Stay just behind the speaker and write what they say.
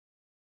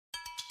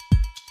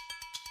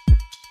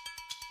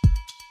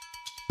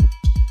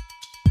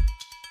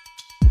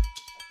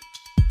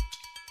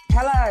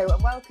Hello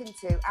and welcome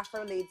to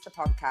Afro Leads, the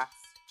podcast.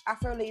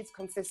 Afro Leads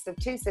consists of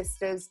two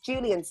sisters,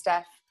 Julie and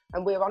Steph,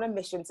 and we're on a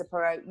mission to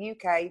promote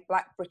UK,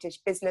 Black British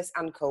business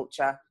and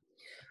culture.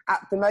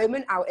 At the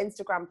moment, our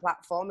Instagram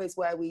platform is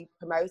where we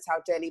promote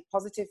our daily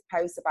positive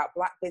posts about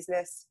Black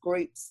business,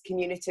 groups,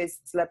 communities,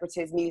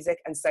 celebrities, music,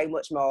 and so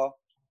much more.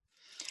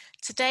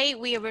 Today,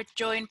 we are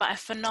joined by a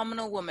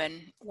phenomenal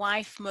woman,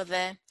 wife,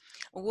 mother,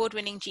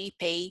 award-winning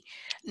GP,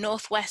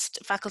 Northwest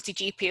Faculty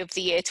GP of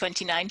the Year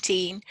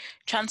 2019,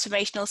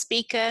 transformational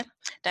speaker,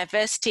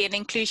 diversity and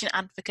inclusion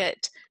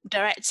advocate,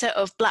 director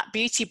of Black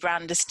beauty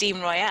brand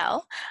Esteem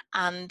Royale,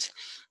 and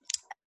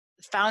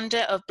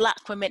founder of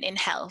Black Women in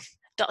Health,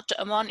 Dr.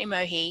 Omon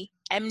Imohi,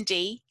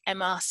 MD,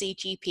 MRC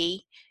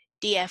GP,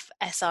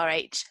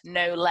 DFSRH,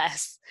 no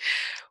less.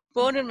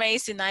 Born and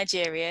raised in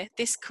Nigeria,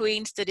 this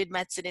queen studied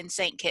medicine in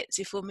St. Kitts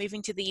before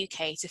moving to the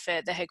UK to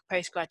further her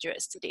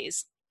postgraduate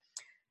studies.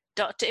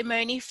 Dr.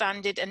 Imohi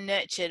founded and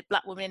nurtured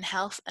Black Women in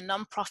Health, a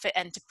non-profit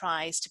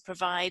enterprise to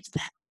provide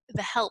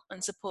the help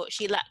and support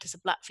she lacked as a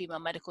Black female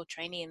medical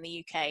trainee in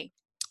the UK.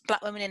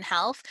 Black Women in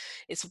Health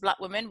is for Black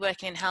women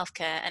working in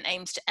healthcare and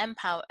aims to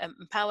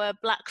empower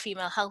Black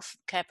female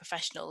healthcare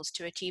professionals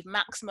to achieve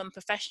maximum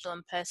professional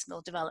and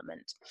personal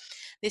development.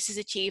 This is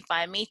achieved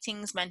via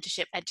meetings,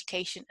 mentorship,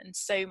 education, and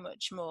so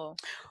much more.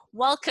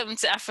 Welcome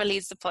to Afro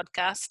Leads, the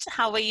podcast.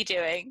 How are you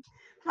doing?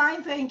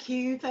 Fine, thank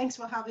you. Thanks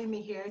for having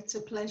me here. It's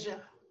a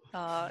pleasure.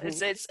 Oh,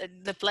 it's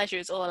the pleasure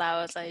is all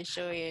ours, I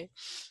assure you.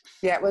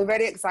 Yeah, we're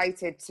really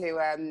excited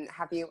to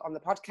have you on the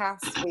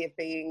podcast. We have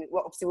been,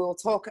 well, obviously we'll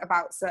talk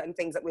about certain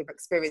things that we've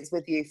experienced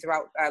with you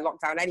throughout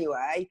lockdown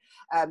anyway,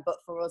 but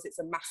for us it's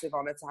a massive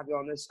honour to have you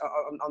on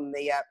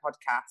the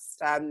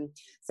podcast.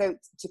 So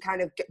to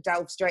kind of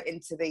delve straight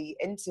into the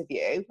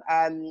interview,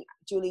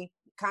 Julie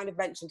kind of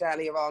mentioned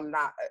earlier on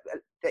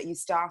that you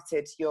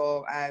started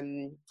your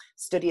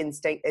study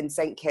in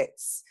St.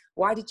 Kitts.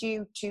 Why did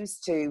you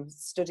choose to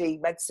study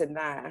medicine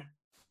there?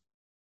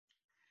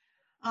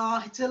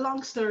 It's a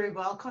long story,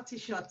 but I'll cut it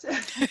short.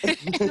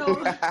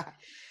 So I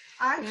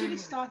actually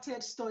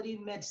started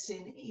studying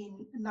medicine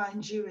in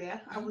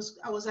Nigeria. I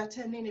was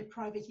attending a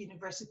private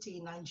university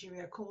in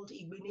Nigeria called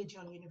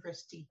Imohi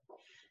University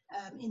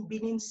in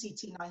Benin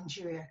City,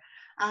 Nigeria.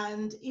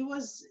 And it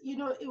was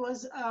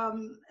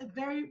a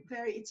very,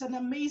 very, it's an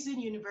amazing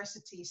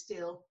university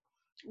still.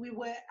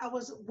 I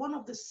was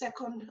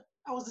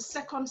the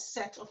second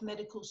set of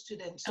medical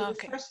students. So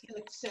okay. The first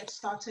set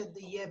started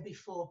the year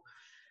before.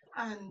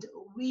 And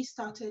we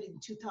started in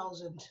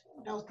 2000.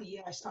 That was the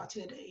year I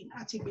started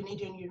at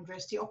Imohi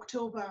University,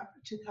 October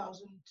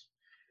 2000.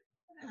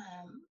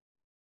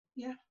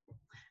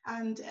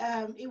 And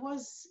it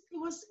was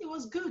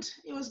good.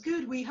 It was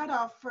good. We had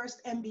our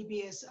first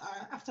MBBS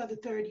after the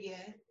third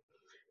year,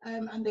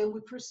 and then we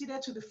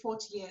proceeded to the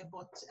fourth year.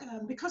 But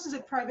because it's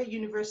a private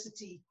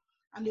university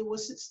and it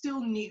was still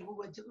new, we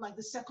were like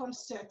the second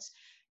set.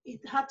 It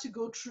had to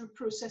go through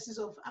processes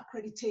of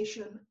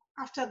accreditation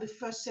after the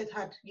first set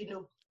had,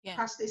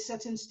 past a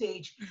certain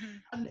stage. Mm-hmm.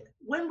 And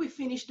when we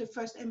finished the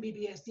first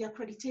MBBS, the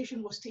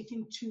accreditation was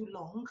taking too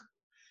long.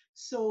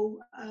 So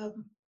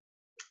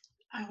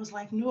I was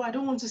like, no, I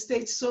don't want to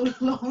stay so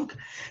long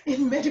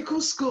in medical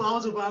school. I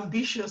was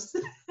overambitious.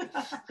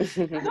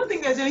 I don't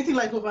think there's anything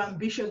like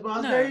overambitious, but I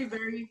was very,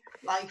 very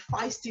like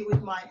feisty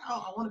with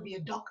I want to be a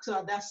doctor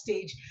at that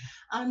stage.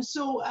 And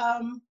so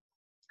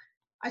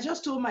I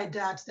just told my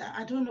dad that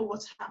I don't know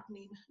what's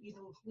happening.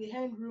 We're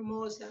hearing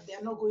rumors that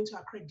they're not going to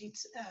accredit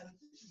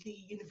the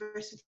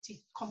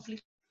university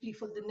completely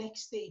for the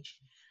next stage.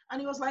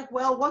 And he was like,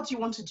 well, what do you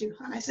want to do?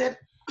 And I said,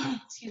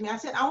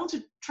 I want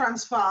to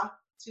transfer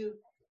to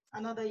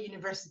another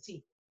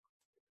university.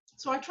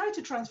 So I tried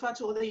to transfer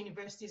to other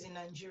universities in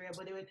Nigeria,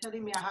 but they were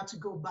telling me I had to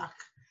go back.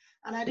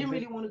 And I didn't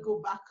really want to go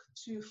back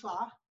too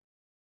far.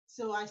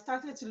 So I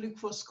started to look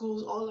for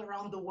schools all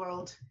around the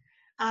world.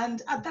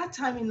 And at that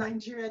time in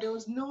Nigeria, there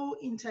was no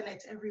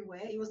internet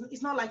everywhere.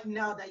 It's not like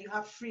now that you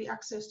have free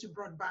access to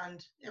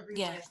broadband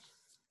everywhere. Yes.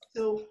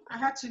 So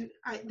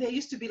there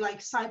used to be like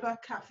cyber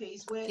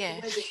cafes where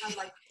they had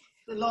like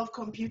a lot of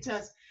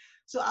computers.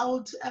 So I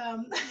would,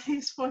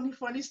 it's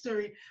funny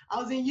story. I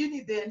was in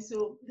uni then,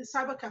 so the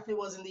cyber cafe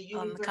was in the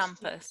university. On the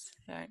campus,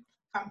 right.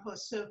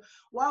 Campus. So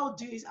what I would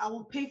do is I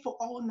will pay for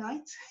all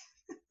night.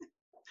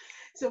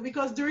 So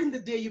because during the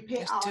day you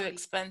pay it's hourly. Too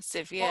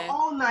expensive, yeah. For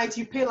all night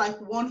you pay like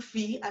one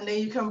fee and then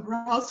you can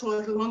browse for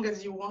as long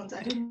as you want.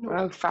 I didn't know.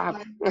 Oh,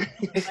 fab.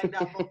 Like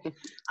that, but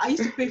I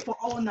used to pay for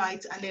all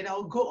night and then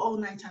I'll go all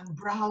night and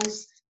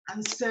browse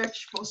and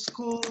search for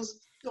schools.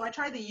 So I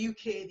tried the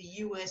UK, the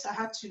US. I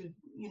had to,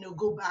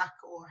 go back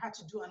or had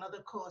to do another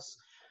course.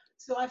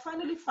 So I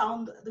finally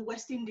found the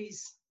West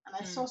Indies and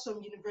I saw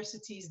some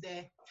universities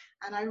there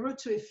and I wrote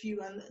to a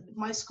few and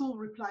my school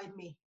replied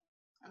me.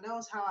 And that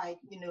was how I,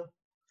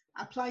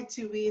 applied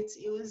to it.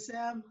 It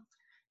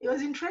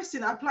was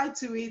interesting. I applied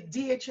to it.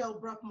 DHL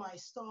brought my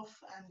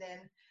stuff, and then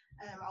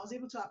I was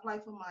able to apply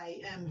for my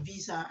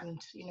visa,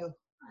 and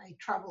I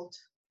traveled.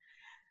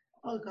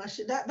 Oh gosh,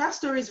 that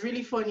story is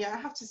really funny. I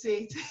have to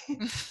say it.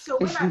 So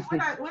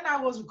when I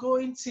was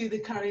going to the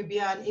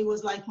Caribbean, it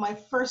was like my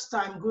first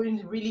time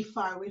going really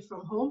far away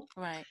from home.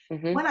 Right.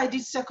 When I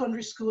did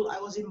secondary school, I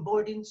was in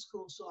boarding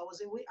school. So I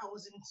was in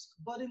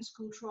boarding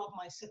school throughout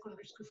my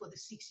secondary school for the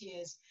 6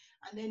 years.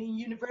 And then in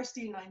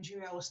university in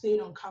Nigeria, I was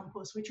staying on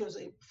campus, which was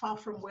far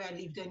from where I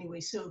lived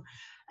anyway. So,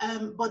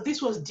 but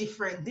this was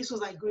different. This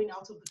was like going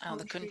out of the Oh,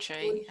 the country,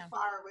 country. going Yeah.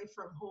 far away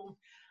from home.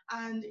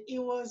 And it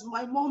was,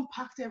 my mom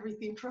packed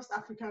everything, trust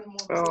African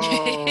mom. So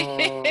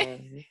Oh.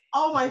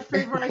 all my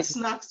favorite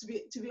snacks, to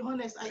be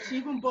honest, she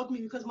even bought me,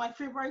 because my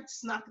favorite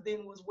snack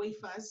then was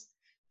wafers.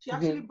 She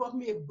actually bought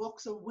me a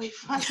box of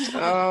wafers in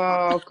my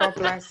box. Oh, God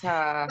bless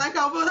her. Like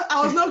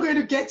I was not going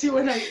to get it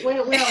where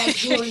I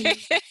was going.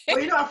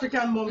 But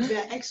African moms,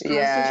 they're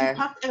extras. So she Yeah.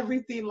 packed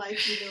everything like,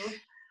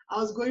 I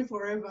was going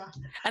forever.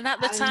 And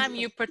at the And time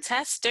you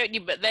protest, don't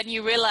you? But then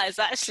you realize,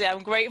 actually,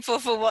 I'm grateful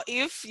for what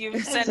you've sent me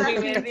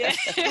exactly, with.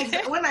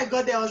 Yeah. when I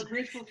got there, I was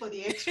grateful for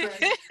the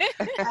extras.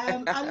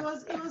 And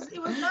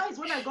it was nice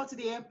when I got to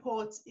the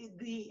airport.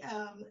 The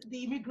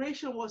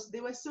immigration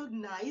they were so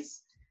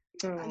nice.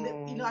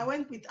 And I Oh.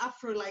 went with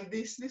Afro like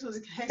this. This was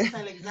the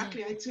hairstyle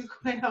exactly I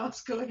took when I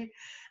was going.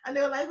 And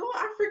they were like, "Oh,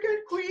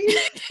 African queen."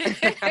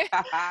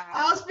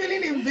 I was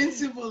feeling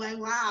invincible, like,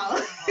 wow.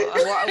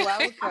 What a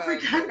welcome.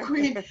 African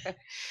queen.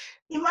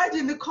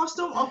 Imagine the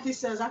custom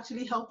officers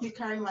actually helped me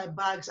carry my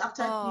bags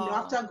after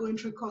going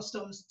through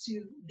customs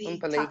to the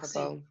taxi.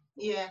 Unbelievable.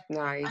 Yeah.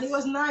 And it Nice.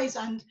 was nice.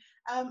 And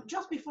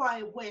just before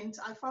I went,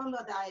 I found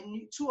out that I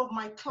knew two of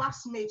my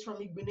classmates from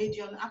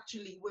Igbinedion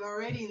actually were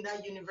already in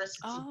that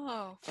university.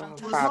 Oh, Oh,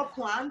 It was fantastic. not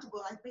planned,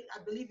 but I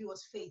believe it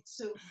was fate.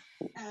 So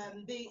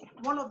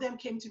one of them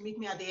came to meet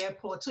me at the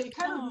airport. So it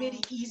kind of made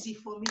it easy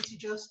for me to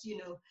just,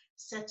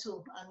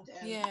 settle. And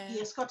Yeah.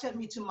 he escorted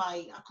me to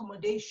my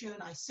accommodation.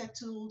 I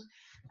settled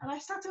and I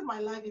started my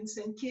life in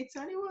St. Kitts,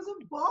 and it was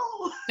a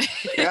ball.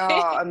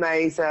 Oh,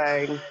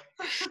 amazing.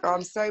 Oh,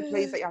 I'm so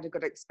pleased that you had a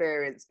good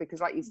experience, because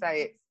like you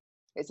say,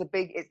 it's a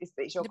big,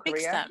 it's your The big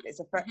career. step.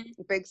 It's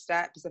a big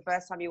step. It's the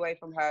first time you're away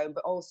from home,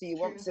 but also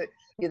True.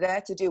 you're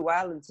there to do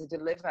well and to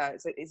deliver.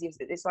 So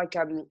it's like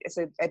it's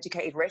an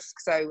educated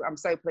risk. So I'm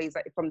so pleased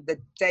that from the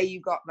day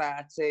you got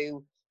there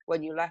to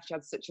when you left, you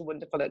had such a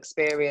wonderful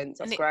experience.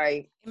 That's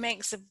great. It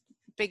makes a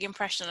big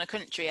impression on a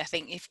country. I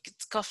think if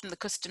it's often the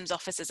customs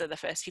officers are the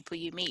first people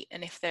you meet,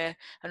 and if they're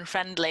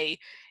unfriendly,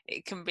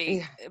 it can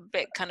be a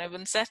bit kind of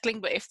unsettling.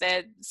 But if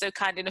they're so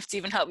kind enough to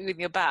even help you with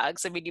your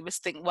bags, I mean, you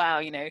must think, wow,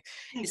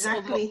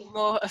 Exactly. it's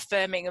more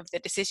affirming of the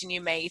decision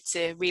you made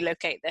to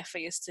relocate there for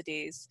your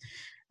studies.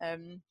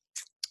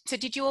 So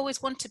did you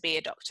always want to be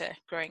a doctor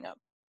growing up?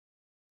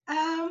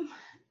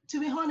 To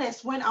be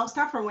honest, I'll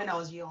start from when I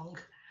was young.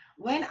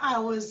 When I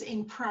was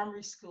in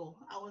primary school,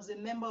 I was a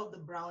member of the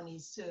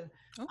Brownies. So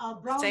our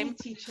Brownie Same.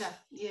 teacher,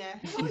 yeah,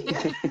 oh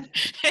yeah,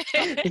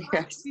 our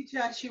Brownie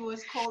teacher, she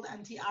was called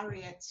Auntie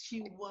Harriet.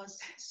 She was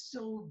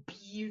so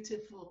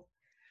beautiful.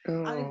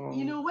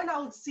 And when I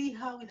would see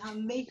her with her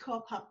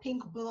makeup, her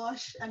pink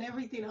blush and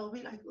everything, I'll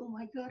be like, oh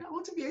my God, I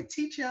want to be a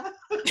teacher.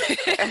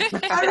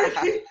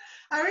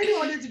 I really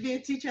wanted to be a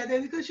teacher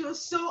then, because she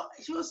was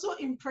so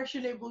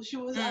impressionable. She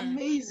was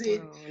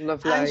amazing. Oh,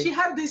 lovely. And she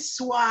had this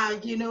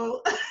swag,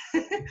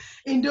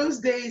 in those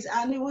days.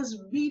 And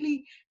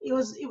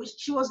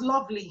she was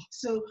lovely.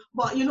 So,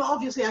 but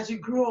obviously as you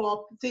grow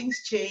up,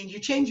 things change. You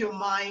change your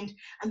mind.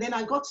 And then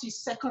I got to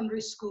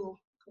secondary school.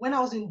 When I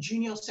was in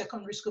junior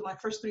secondary school, my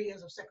first 3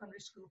 years of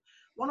secondary school,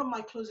 one of my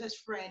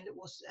closest friend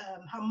was,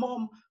 her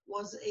mom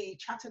was a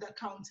chartered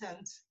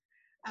accountant.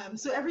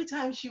 So every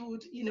time she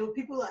would,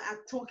 people are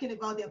talking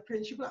about their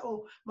parents, she'd be like,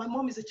 oh, my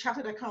mom is a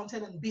chartered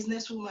accountant and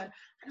businesswoman.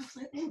 And I was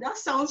like, oh, that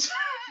sounds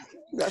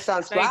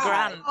very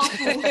grand.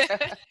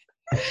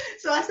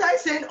 So I started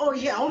saying, oh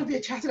yeah, I want to be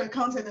a chartered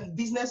accountant and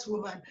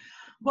businesswoman.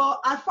 But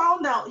I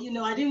found out,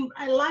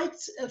 I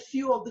liked a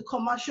few of the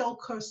commercial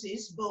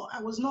courses, but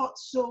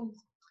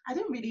I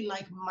didn't really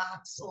like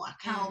maths or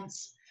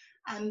accounts.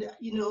 And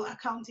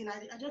accounting,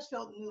 I just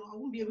felt, no, I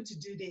won't be able to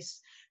do this.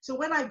 So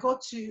when I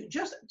got to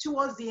just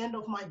towards the end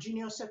of my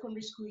junior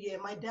secondary school year,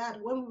 my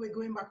dad, when we were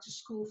going back to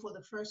school for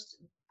the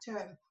first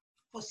term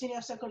for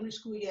senior secondary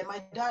school year,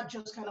 my dad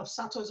just kind of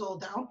sat us all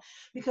down,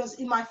 because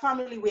in my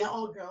family we are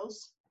all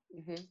girls.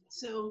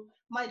 So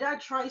my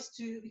dad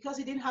because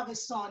he didn't have a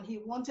son, he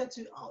wanted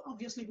to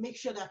obviously make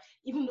sure that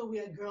even though we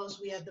are girls,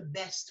 we are the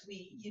best.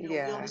 We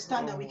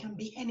understand that we can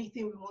be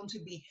anything we want to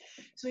be.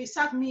 So he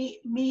sat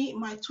me,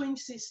 my twin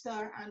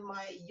sister, and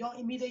my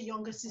immediate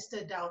younger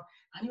sister down,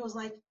 and he was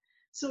like,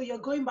 so you're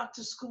going back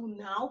to school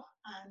now,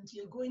 and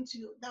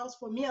that was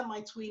for me and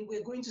my twin,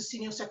 we're going to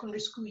senior secondary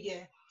school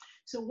year.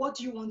 So what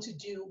do you want to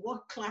do?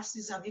 What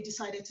classes have you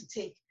decided to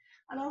take?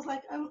 And I was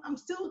like, I'm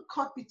still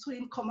caught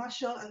between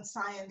commercial and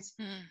science.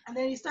 And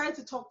then he started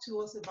to talk to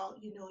us about,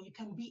 you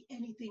can be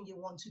anything you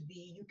want to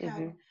be.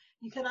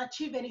 You can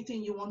achieve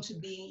anything you want to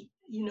be.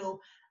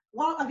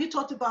 what have you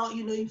thought about,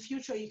 in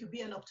future you could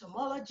be an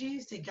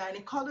ophthalmologist, a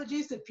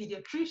gynecologist, a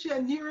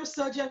pediatrician,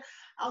 neurosurgeon?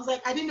 I was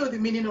like, I didn't know the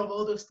meaning of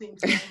all those things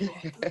then,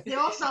 but they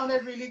all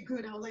sounded really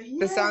good. I was like, That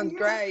yeah, sounds yeah.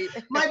 great.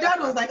 My dad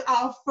was like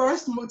our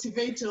first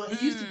motivator.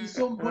 He used to be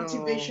so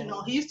motivational.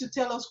 Oh. He used to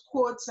tell us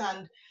quotes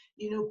and,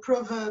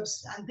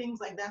 proverbs and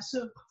things like that.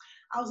 So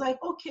I was like,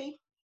 okay.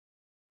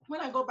 When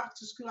I got back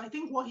to school, I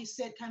think what he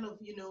said kind of,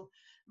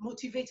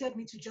 motivated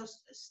me to just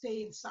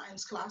stay in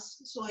science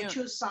class. So I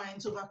chose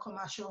science over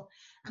commercial.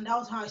 And that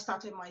was how I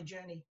started my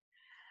journey.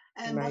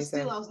 But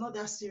still, I was not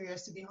that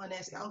serious, to be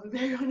honest. I'll be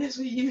very honest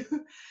with you.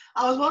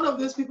 I was one of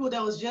those people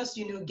that was just,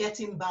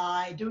 getting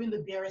by, doing the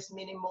barest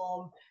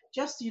minimum.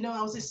 Just,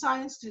 I was a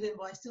science student,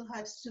 but I still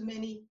had so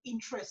many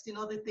interests in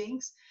other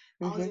things.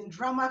 I was in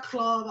drama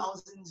club, I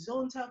was in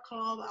Zonta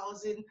club, I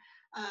was in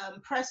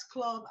press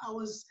club, I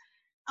was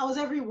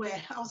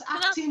everywhere. I was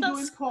acting,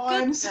 doing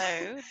poems.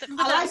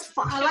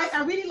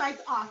 I really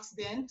liked art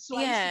then, so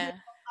I used to do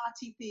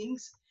arty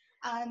things,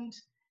 and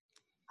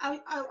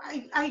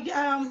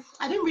I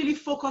didn't really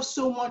focus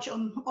so much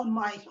on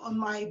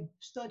my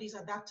studies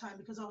at that time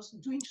because I was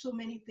doing so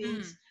many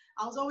things.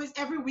 I was always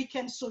every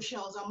weekend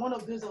socials. I'm one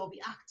of those that will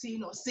be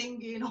acting or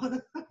singing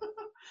or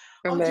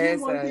or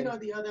doing one thing or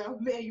the other,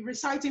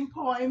 reciting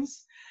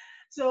poems.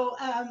 So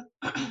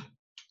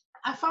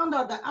I found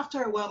out that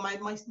after a while, my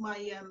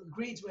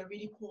grades were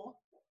really poor.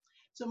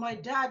 So my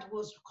dad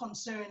was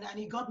concerned, and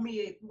he got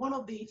me one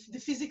of the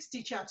physics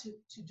teacher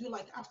to do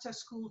like after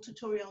school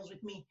tutorials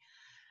with me.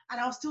 And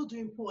I was still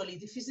doing poorly.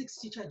 The physics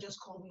teacher just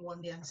called me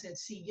one day and said,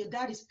 see, your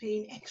dad is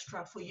paying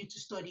extra for you to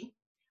study,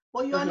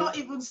 but you are not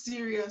even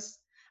serious.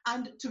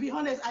 And to be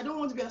honest, I don't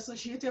want to be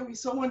associated with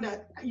someone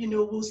that,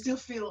 will still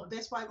fail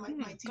despite my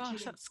teaching,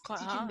 that's quite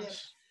teaching harsh. them.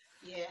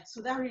 Yeah,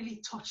 so that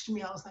really touched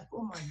me. I was like,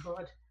 oh my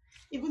God,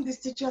 even this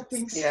teacher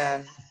thinks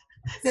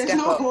there's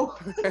no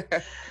hope.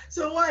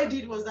 So what I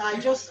did was that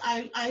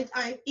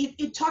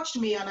it touched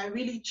me, and I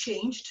really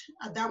changed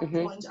at that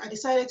point. I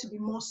decided to be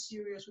more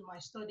serious with my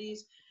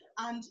studies.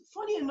 And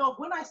funny enough,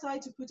 when I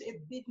started to put a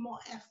bit more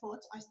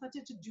effort, I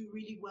started to do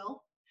really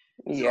well.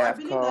 So I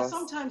believe that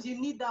sometimes you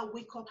need that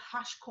wake up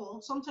hash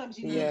call. Sometimes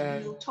you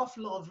need tough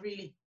love,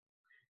 really.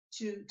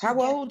 How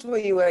old were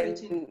you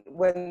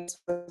when this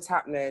was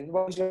happening?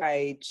 What was your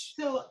age?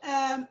 So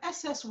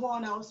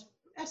SS1,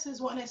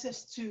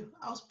 SS2.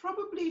 I was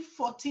probably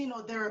 14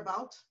 or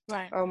thereabout.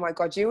 Right. Oh my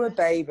God, you were a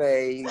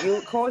baby.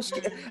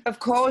 Of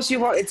course, you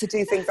wanted to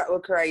do things that were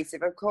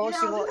creative. Of course,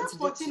 you wanted to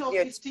 14 or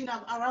 15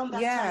 around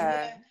that time.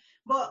 Yeah.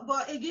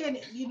 But again,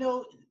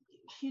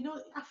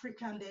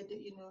 African,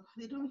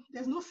 they don't.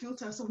 There's no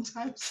filter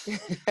sometimes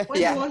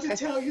when they want to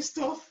tell you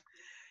stuff.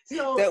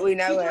 So don't we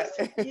know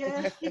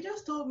it? He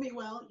just told me,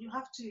 well, you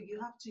have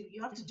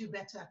to do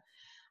better.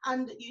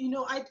 And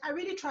I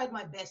really tried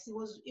my best. It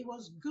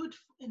was good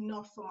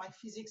enough for my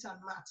physics and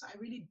maths. I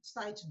really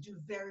started to do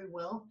very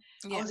well.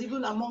 I was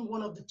even among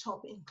one of the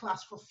top in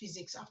class for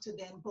physics after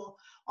then. But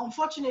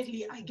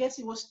unfortunately, I guess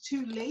it was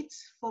too late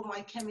for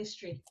my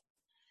chemistry.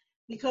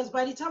 Because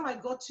by the time I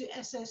got to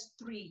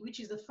SS3, which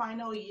is the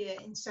final year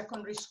in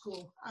secondary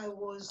school, I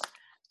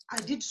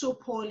did so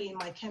poorly in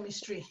my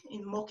chemistry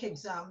in mock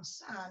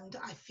exams, and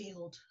I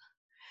failed.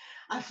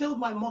 I failed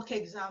my mock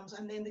exams,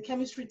 and then the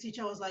chemistry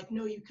teacher was like,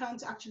 no, you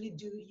can't actually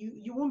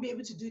you won't be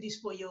able to do this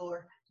for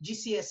your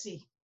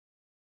GCSE.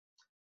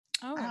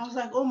 Oh. And I was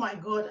like, oh my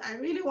God, I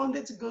really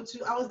wanted to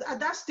at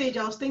that stage,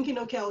 I was thinking,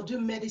 okay, I'll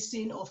do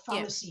medicine or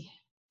pharmacy.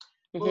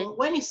 But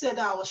when he said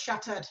that, I was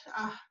shattered.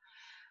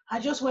 I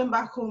just went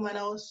back home, and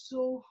I was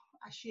so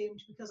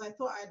ashamed because I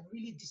thought I'd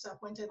really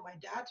disappointed my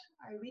dad.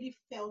 I really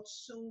felt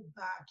so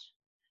bad.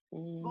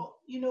 But,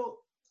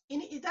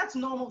 that's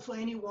normal for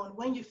anyone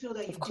when you feel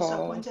that you've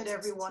disappointed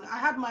everyone. I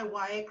had my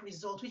WAEC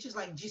result, which is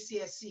like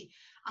GCSE.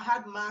 I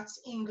had maths,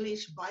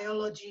 English,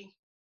 biology,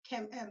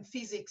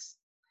 physics,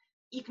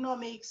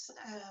 economics,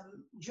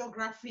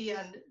 geography,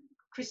 and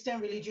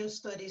Christian religious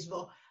studies,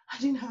 but I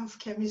didn't have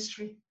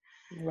chemistry.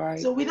 Right.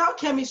 So without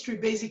chemistry,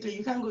 basically,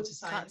 you can't go to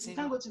science. You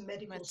can't go to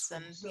medical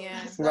school. So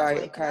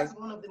that's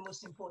one of the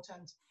most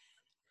important.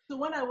 So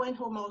when I went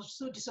home, I was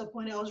so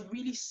disappointed. I was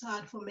really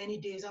sad for many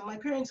days, and my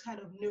parents kind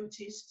of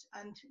noticed.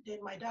 And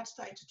then my dad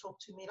started to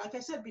talk to me. Like I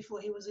said before,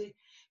 he was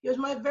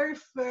my very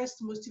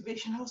first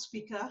motivational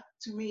speaker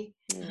to me,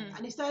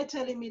 and he started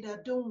telling me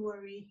that don't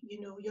worry,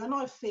 you're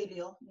not a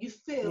failure. You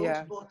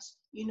failed, but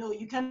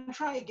you can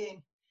try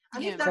again.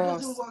 And if that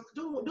doesn't work,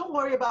 don't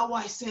worry about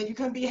what I said. You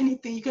can be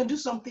anything. You can do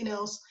something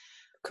else.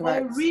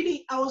 Correct.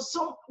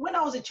 But when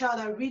I was a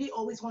child, I really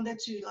always wanted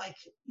to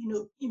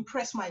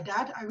impress my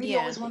dad. I really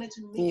always wanted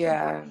to make him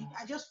happy.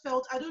 I just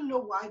felt, I don't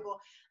know why, but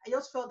I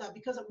just felt that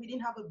because we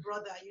didn't have a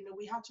brother,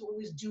 we had to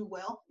always do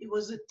well. It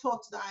was a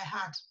thought that I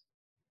had.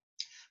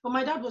 But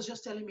my dad was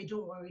just telling me,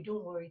 don't worry,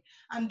 don't worry.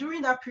 And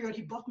during that period,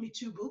 he bought me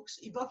 2 books.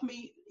 He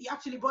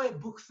actually bought a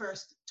book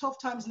first, Tough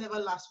Times Never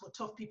Last, but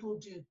Tough People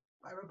Do,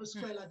 by Robert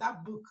Squella.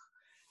 That book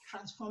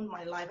transformed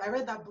my life. I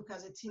read that book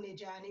as a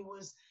teenager,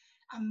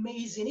 and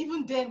amazing.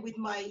 Even then, with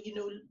my,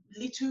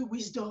 little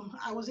wisdom,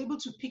 I was able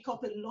to pick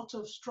up a lot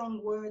of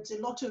strong words, a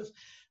lot of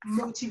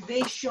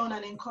motivation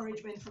and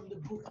encouragement from the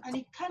book. And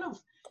it kind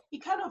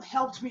of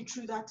helped me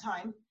through that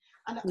time.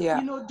 And, Yeah.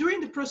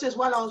 during the process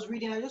while I was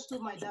reading, I just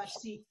told my dad,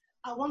 see,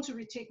 I want to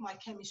retake my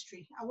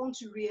chemistry. I want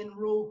to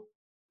re-enroll.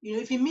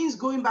 If it means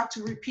going back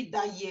to repeat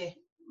that year,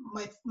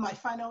 my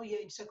final year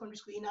in secondary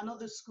school in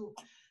another school,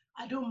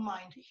 I don't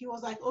mind. He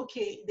was like,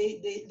 okay.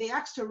 They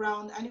asked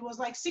around, and it was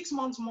like 6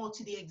 months more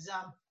to the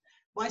exam.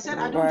 But I said,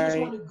 I don't just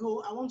want to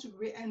go. I want to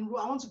enroll.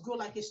 I want to go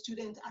like a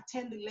student,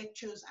 attend the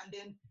lectures, and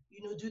then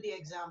do the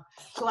exam.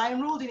 So I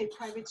enrolled in a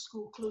private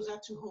school closer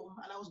to home,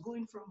 and I was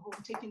going from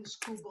home, taking the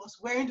school bus,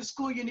 wearing the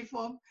school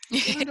uniform.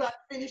 Even though I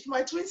finished,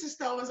 my twin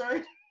sister was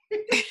already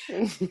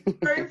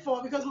very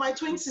for, because my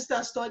twin sister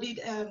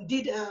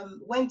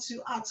went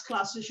to arts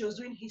class, so she was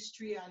doing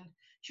history and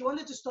she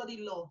wanted to study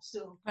law.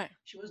 So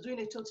she was doing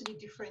a totally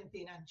different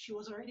thing, and she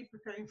was already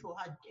preparing for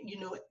her,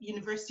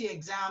 university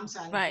exams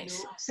and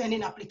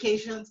sending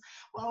applications.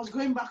 Well, I was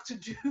going back to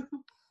do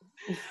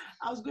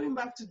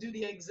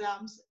the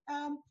exams.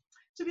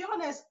 To be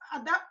honest,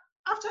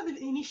 after the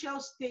initial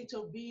state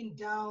of being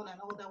down and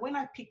all that, when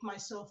I picked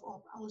myself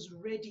up, I was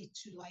ready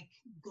to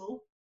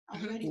go. I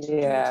was ready to do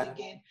it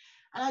again.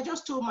 And I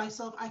just told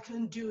myself, I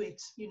can do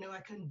it.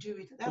 I can do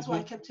it. That's why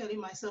I kept telling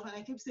myself, and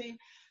I kept saying,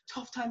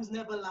 tough times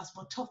never last,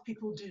 but tough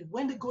people do.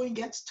 When the going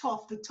gets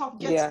tough, the tough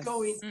gets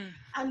going.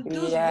 And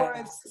those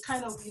words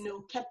kind of,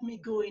 kept me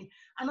going.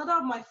 Another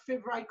of my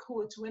favorite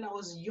quotes when I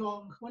was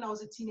young, when I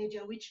was a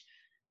teenager, which,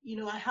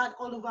 I had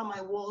all over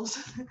my walls,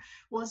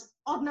 was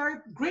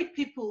great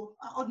people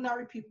are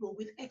ordinary people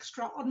with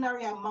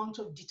extraordinary amount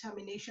of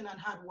determination and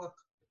hard work.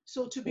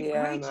 So to be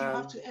great, you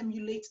have to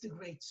emulate the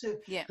great. So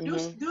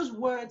those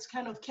words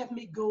kind of kept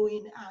me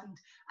going, and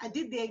I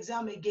did the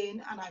exam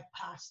again and I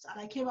passed, and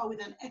I came out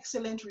with an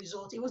excellent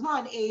result. It was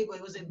not an A, but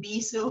it was a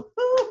B. So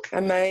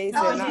amazing.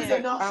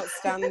 That's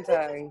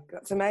outstanding.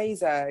 That's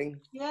amazing.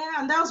 Yeah,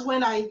 and that was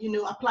when I,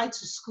 applied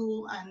to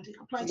school and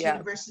applied to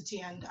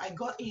university, and I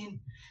got in.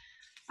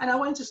 And I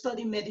went to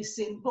study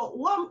medicine. But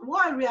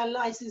what I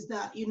realized is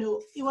that,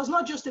 it was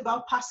not just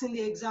about passing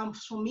the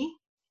exams for me.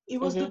 It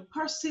was the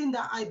person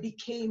that I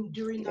became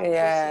during that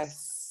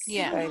process.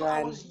 Even though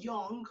I was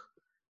young,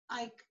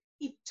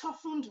 it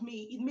toughened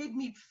me. It made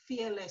me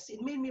fearless.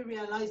 It made me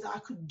realize that I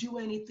could do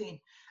anything.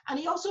 And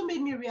it also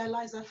made me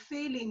realize that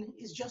failing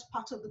is just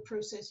part of the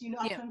process.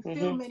 I can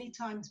fail many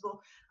times, but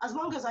as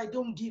long as I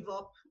don't give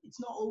up, it's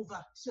not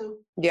over. So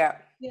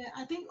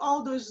I think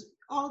all those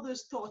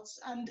thoughts.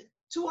 And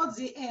towards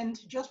the end,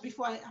 just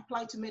before I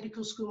applied to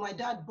medical school, my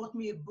dad bought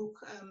me a book,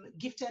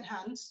 Gifted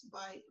Hands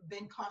by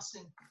Ben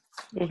Carson.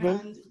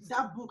 And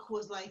that book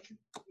was like,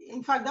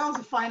 in fact, that was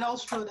the final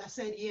straw that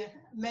said,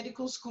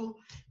 medical school.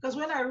 Because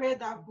when I read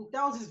that book,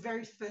 that was his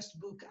very first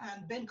book.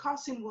 And Ben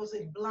Carson was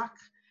a Black,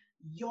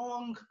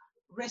 young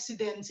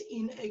resident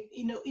in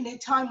a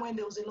time when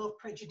there was a lot of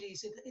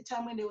prejudice, a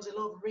time when there was a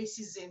lot of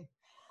racism.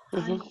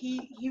 And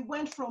he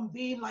went from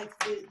being like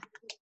the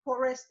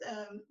poorest,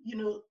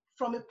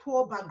 from a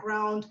poor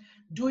background,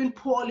 doing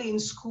poorly in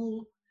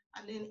school,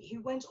 and then he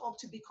went up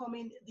to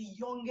becoming the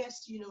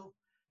youngest,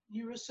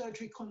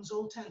 neurosurgery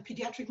consultant,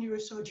 pediatric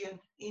neurosurgeon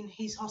in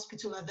his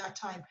hospital at that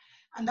time.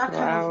 And that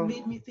kind of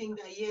made me think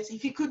that, yes,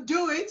 if he could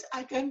do it,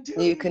 I can do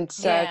it. You can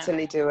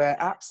certainly do it,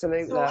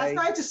 absolutely. So I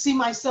started to see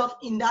myself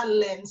in that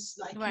lens.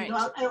 Like,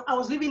 I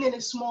was living in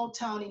a small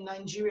town in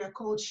Nigeria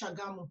called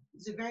Shagamu.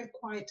 It's a very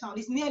quiet town.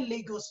 It's near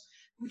Lagos,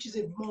 which is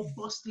a more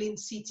bustling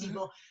city.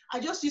 But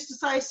I just used to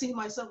start seeing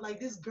myself like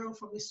this girl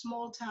from a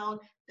small town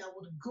that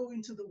would go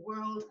into the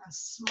world and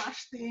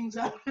smash things.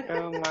 Oh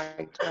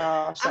my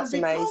gosh, that's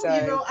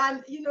amazing.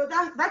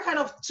 That kind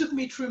of took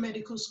me through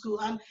medical school.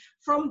 And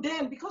from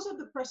then, because of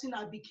the person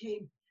I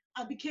became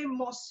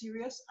more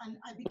serious, and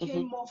I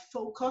became more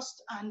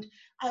focused, and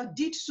I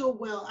did so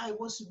well. I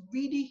was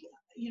really,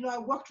 I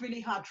worked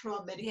really hard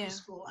throughout medical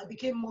school. I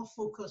became more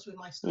focused with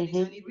my studies,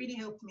 and it really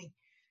helped me.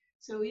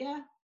 So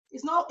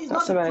it's not the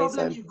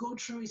problem you go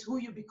through, it's who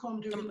you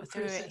become during the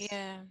process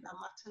that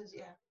matters.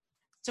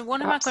 So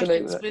one of my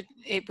questions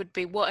would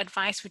be, what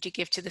advice would you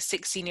give to the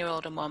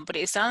 16-year-old Omon? But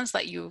it sounds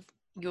like you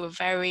were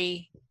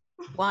very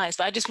wise.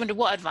 But I just wonder,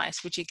 what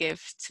advice would you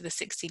give to the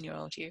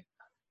 16-year-old you?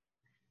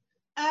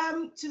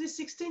 To the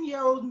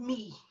 16-year-old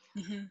me,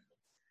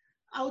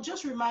 I'll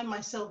just remind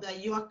myself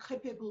that you are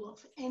capable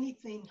of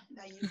anything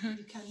that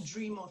you can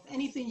dream of,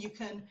 anything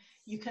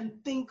you can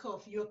think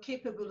of. You're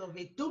capable of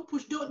it.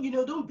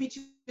 Don't beat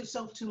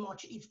yourself too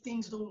much if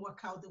things don't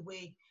work out the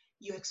way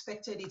you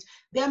expected it.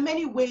 There are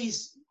many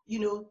ways,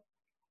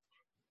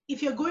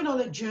 if you're going on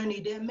a journey,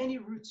 there are many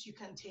routes you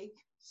can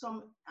take.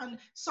 And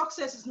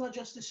success is not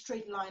just a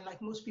straight line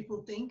like most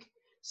people think.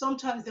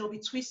 Sometimes there'll be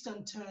twists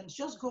and turns.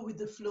 Just go with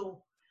the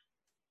flow.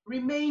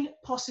 Remain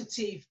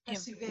positive,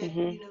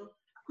 persevere.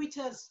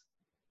 Quitters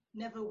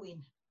never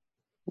win.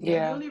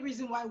 The only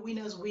reason why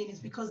winners win is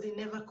because they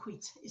never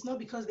quit. It's not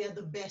because they're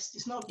the best.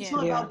 It's not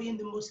about being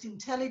the most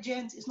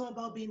intelligent. It's not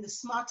about being the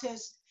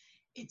smartest.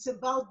 It's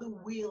about the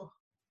will.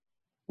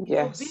 You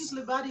know, Vince Yes.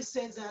 Lombardi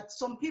says that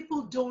some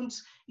people don't,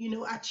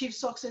 achieve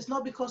success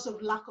not because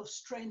of lack of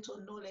strength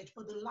or knowledge,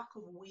 but the lack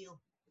of will.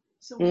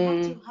 So we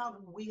have to have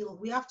will.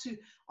 We have to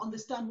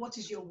understand what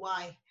is your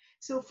why.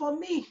 So for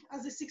me,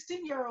 as a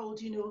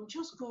 16-year-old,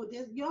 just go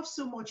there. You have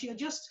so much.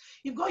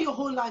 You've got your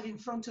whole life in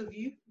front of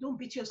you. Don't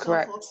beat yourself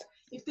up. Correct.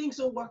 If things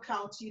don't work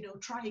out,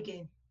 try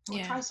again or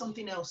Yeah. try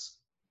something else.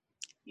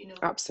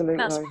 Absolutely.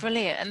 That's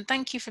brilliant. And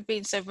thank you for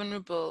being so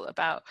vulnerable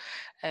about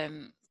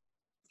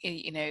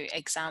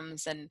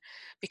exams, and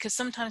because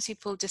sometimes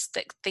people just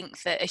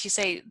think that, as you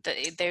say,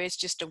 that there is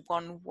just a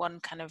one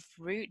kind of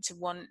route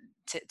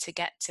to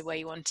get to where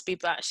you want to be,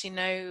 but actually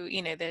no,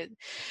 the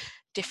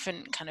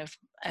different kind of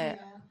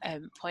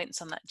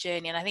points on that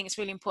journey. And I think it's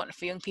really important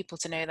for young people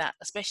to know that,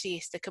 especially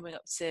if they're coming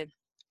up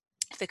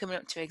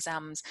to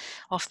exams.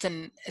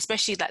 Often,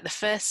 especially like the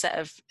first set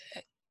of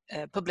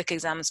public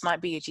exams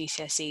might be your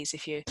GCSEs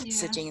if you're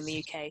studying in the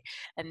UK,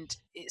 and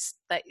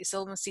it's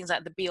almost seems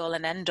like the be all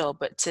and end all,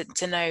 but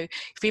to know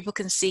if people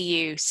can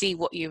see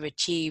what you've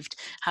achieved,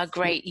 how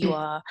great you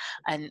are,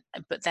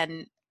 but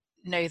then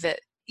know that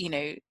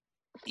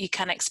you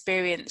can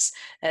experience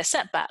a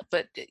setback,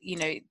 but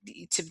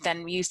to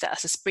then use that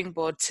as a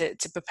springboard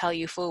to propel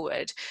you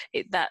forward,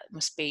 that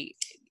must be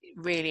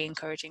really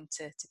encouraging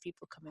to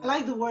people coming I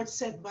like the word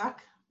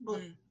setback, but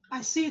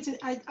I see it.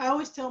 I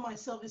always tell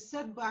myself a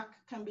setback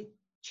can be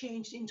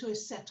changed into a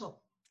setup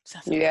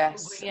for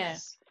greatness. Yeah.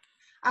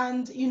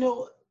 And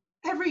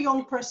every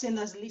young person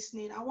that's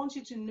listening, I want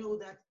you to know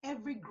that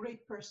every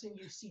great person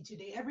you see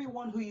today,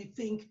 everyone who you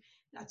think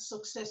that's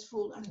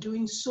successful and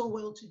doing so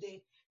well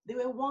today, they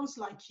were once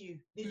like you.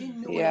 They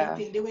didn't know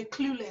anything. They were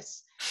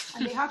clueless,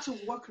 and they had to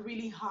work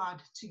really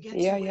hard to get to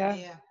where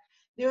they are.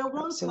 They were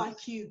once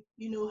like you,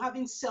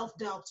 having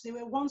self-doubts. They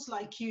were once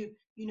like you,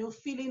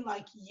 feeling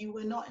like you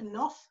were not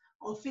enough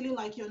or feeling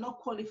like you're not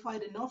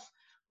qualified enough.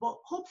 But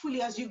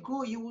hopefully as you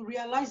grow, you will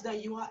realize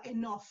that you are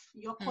enough.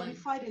 You're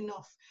qualified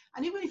enough.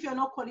 And even if you're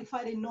not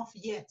qualified enough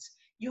yet,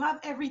 you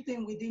have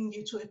everything within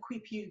you to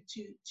equip you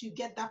to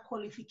get that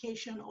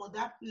qualification or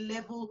that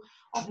level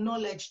of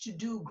knowledge to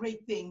do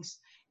great things.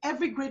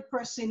 Every great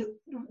person,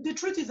 the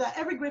truth is that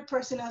every great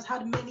person has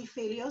had many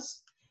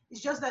failures.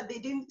 It's just that they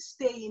didn't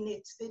stay in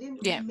it. They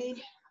didn't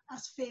remain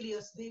as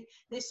failures.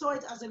 They saw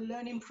it as a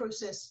learning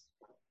process.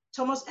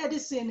 Thomas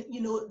Edison,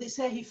 they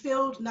say he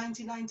failed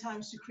 99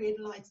 times to create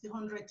light, the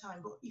 100th time.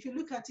 But if you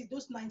look at it,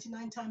 those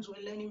 99 times were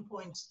learning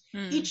points.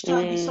 Each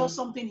time he saw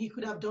something he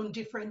could have done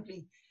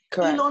differently.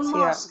 Correct. Elon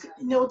Musk,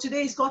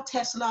 today he's got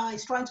Tesla.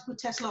 He's trying to put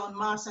Tesla on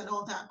Mars and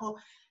all that. But,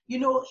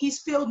 he's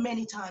failed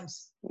many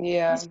times.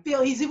 Yeah.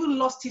 He's even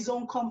lost his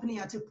own company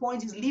at a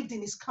point. He's lived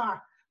in his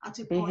car at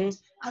a point.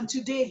 And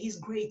today he's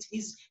great.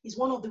 He's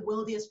one of the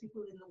wealthiest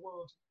people in the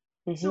world.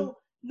 So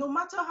no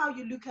matter how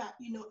you look at,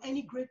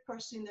 any great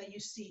person that you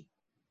see,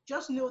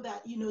 just know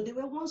that, they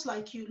were once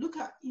like you. Look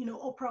at,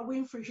 Oprah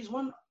Winfrey. She's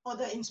one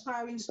other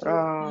inspiring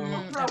story.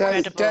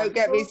 Don't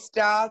get me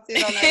started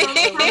on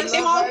Oprah. From a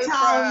small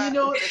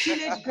town,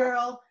 teenage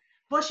girl,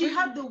 but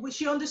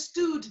she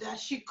understood that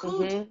she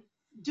could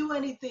do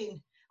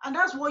anything. And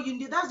that's what you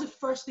need. That's the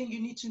first thing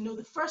you need to know.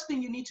 The first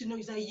thing you need to know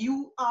is that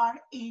you are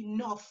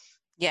enough.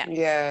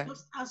 Yeah.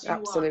 Just as you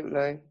Absolutely.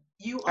 are.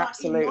 You are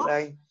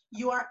enough.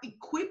 You are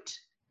equipped.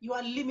 You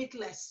are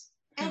limitless.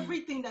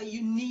 Everything that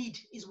you need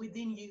is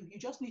within you. You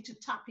just need to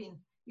tap in.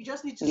 You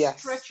just need to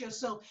stretch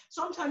yourself.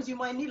 Sometimes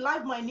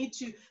life might need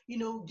to,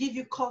 give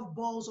you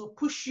curveballs or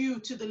push you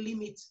to the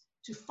limit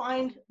to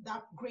find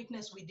that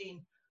greatness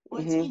within.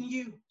 But it's in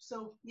you.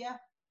 So, yeah.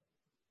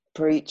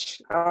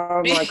 Preach.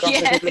 Oh my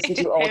gosh, I could listen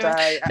to you all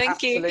day.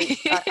 Thank you.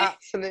 I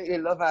absolutely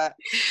love it.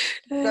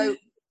 So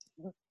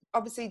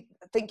obviously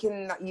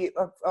thinking that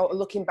or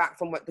looking back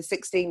from the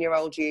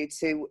 16-year-old you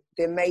to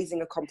the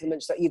amazing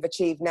accomplishments that you've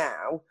achieved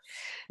now,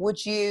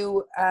 would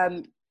you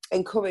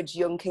encourage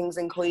young kings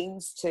and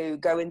queens to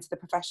go into the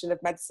profession of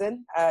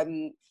medicine?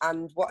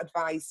 And what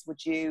advice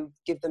would you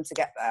give them to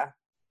get there?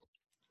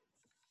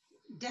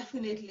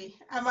 Definitely.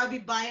 I might be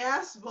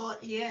biased,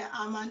 but yeah,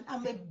 I'm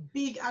a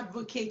big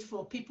advocate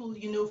for people,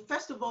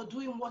 first of all,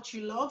 doing what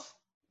you love.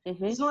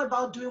 It's not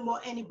about doing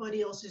what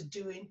anybody else is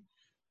doing.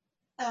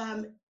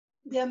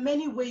 There are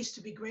many ways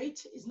to be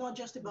great. It's not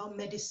just about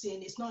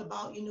medicine. It's not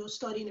about,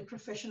 studying a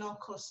professional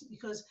course,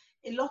 because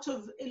a lot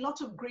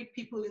of great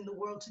people in the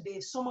world today,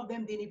 some of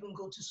them didn't even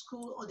go to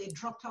school, or they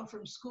dropped out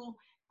from school,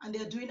 and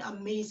they're doing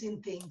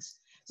amazing things.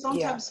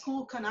 Sometimes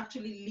school can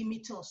actually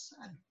limit us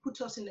and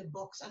put us in a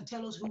box and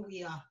tell us who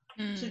we are.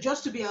 So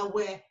just to be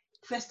aware,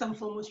 first and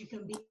foremost, you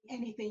can be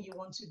anything you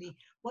want to be.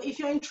 But if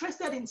you're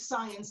interested in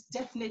science,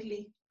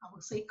 definitely, I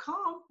would say,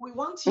 come, we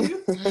want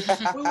you.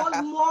 We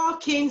want more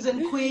kings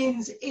and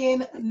queens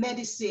in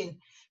medicine,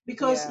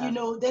 because,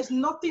 there's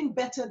nothing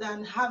better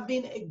than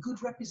having a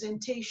good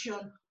representation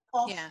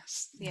of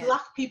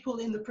Black people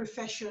in the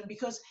profession,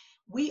 because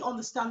we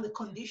understand the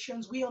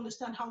conditions, we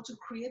understand how to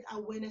create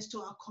awareness to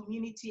our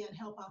community and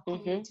help our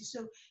community.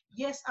 So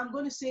yes, I'm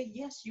going to say,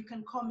 yes, you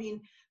can come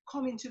in,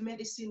 come into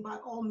medicine, by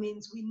all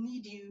means, we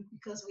need you,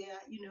 because we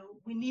are,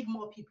 we need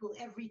more people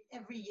every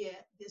year.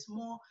 There's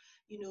more,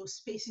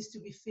 spaces to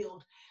be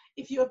filled.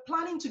 If you're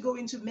planning to go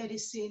into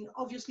medicine,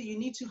 obviously you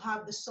need to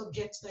have the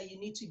subjects that you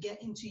need to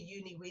get into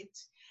uni with.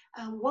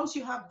 And once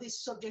you have these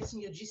subjects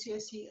in your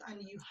GCSE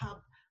and you have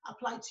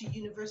applied to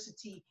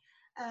university,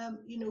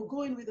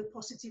 go in with a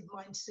positive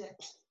mindset,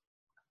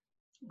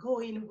 go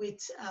in with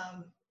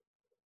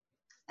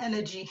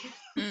energy.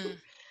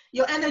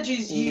 Your energy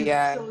is you,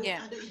 so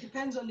it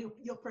depends on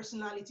your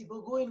personality,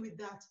 but go in with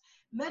that.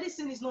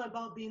 Medicine is not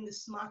about being the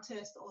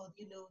smartest or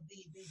the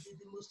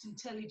most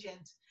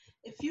intelligent.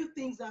 A few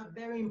things that are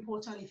very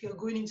important if you're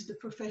going into the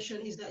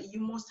profession is that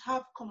you must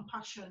have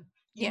compassion,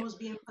 you must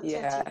be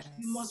empathetic,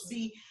 you must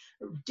be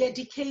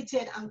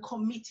dedicated and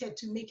committed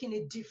to making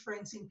a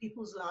difference in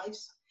people's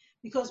lives,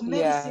 because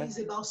medicine is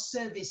about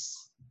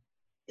service.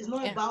 It's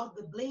not about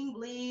the bling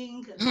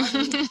bling and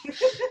money.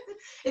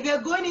 If you're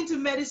going into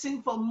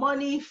medicine for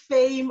money,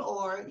 fame,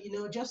 or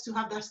just to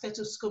have that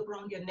stethoscope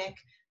around your neck,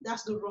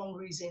 that's the wrong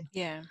reason.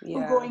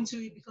 Don't go into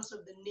it because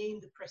of the name,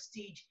 the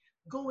prestige.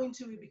 Go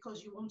into it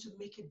because you want to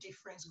make a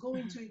difference. Go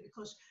into it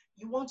because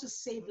you want to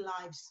save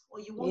lives, or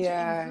you want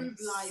to improve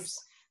lives.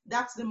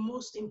 That's the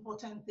most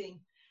important thing.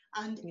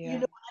 And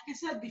like I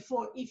said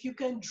before, if you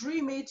can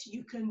dream it,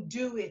 you can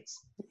do it.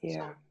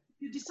 So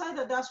you decide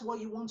that that's what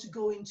you want to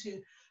go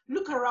into.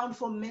 Look around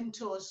for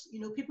mentors,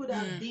 people that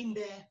have been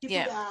there, people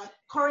that are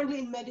currently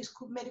in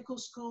medical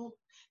school,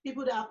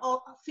 people that have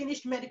all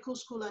finished medical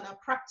school and are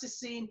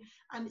practicing,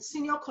 and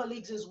senior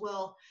colleagues as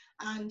well.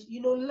 And,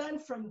 learn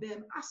from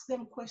them, ask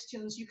them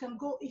questions. You can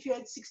go, if you're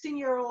a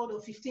 16-year-old or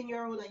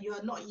 15-year-old and you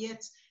are not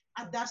yet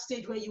at that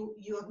stage where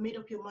you have made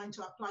up your mind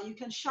to apply, you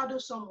can shadow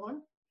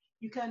someone.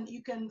 You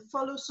can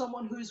follow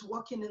someone who's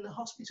working in the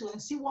hospital and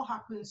see what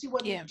happens, see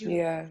what they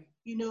do.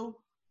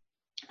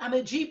 I'm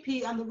a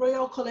GP, and the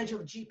Royal College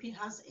of GP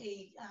has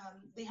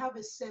they have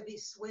a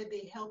service where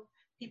they help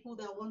people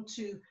that want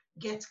to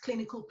get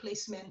clinical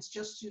placements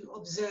just to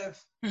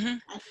observe on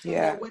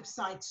their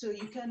website. So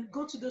you can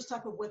go to those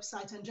type of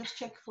websites and just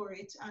check for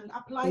it and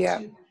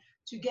apply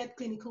to get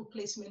clinical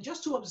placement,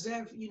 just to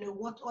observe,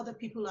 what other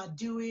people are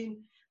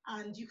doing.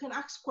 And you can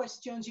ask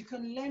questions, you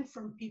can learn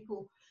from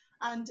people.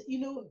 And,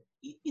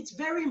 it's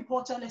very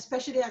important,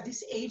 especially at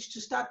this age, to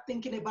start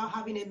thinking about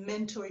having a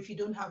mentor if you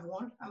don't have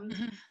one.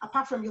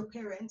 Apart from your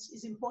parents,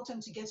 it's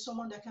important to get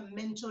someone that can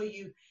mentor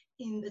you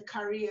in the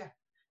career.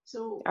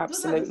 So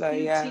those are the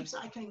few tips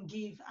I can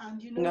give.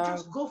 And,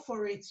 just go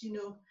for it,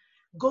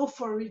 go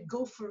for it,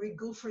 go for it,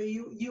 go for it.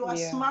 You are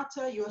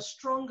smarter, you are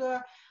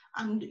stronger,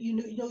 and,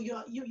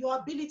 your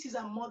abilities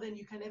are more than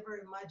you can ever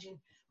imagine.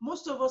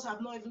 Most of us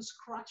have not even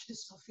scratched the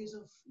surface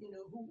of,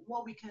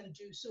 what we can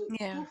do. So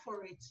go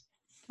for it.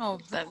 Oh,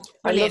 that's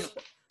brilliant.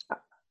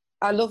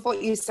 I love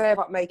what you say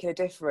about making a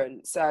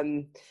difference.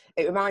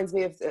 It reminds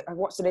me of, I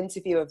watched an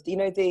interview of,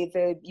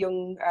 the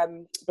young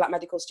black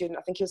medical student,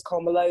 I think he was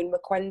called Malone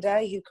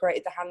McQuende, who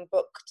created the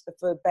handbook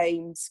for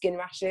BAME skin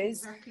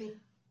rashes. Exactly.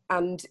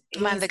 And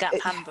Mind the Gap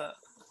handbook.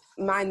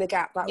 Mind the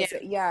Gap, that was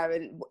it,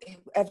 and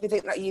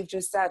everything that you've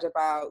just said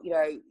about,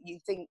 you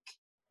think,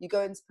 you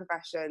go into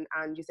profession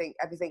and you think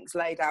everything's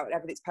laid out and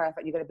everything's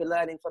perfect, you're going to be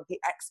learning from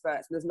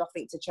experts and there's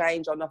nothing to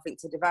change or nothing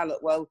to develop.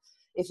 Well,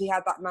 if he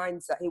had that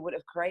mindset, he would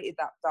have created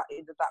that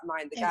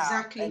Mind the Gap.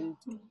 Exactly. And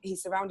he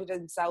surrounded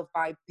himself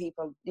by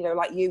people,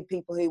 like you,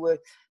 people who were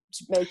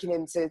making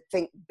him to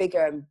think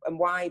bigger and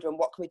wider, and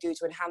what can we do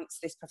to enhance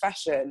this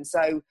profession.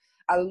 So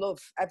I love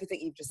everything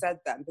you've just said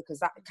then, because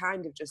that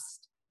kind of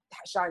just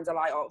shines a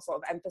light, or sort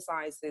of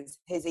emphasizes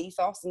his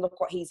ethos, and look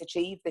what he's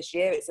achieved this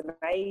year. It's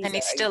amazing. And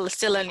he's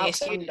still only a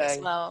student as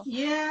well.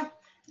 Yeah,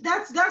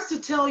 that's to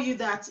tell you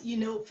that,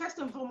 first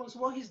and foremost,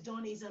 what he's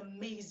done is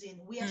amazing.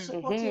 We are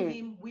supporting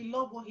him. We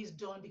love what he's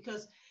done,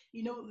 because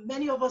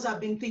many of us have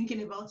been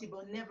thinking about it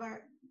but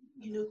never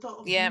thought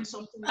of doing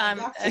something like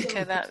that.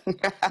 Okay, that.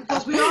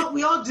 Because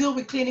we all deal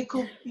with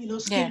clinical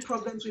skin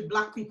problems with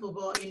Black people,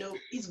 but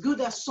it's good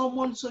that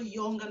someone so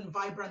young and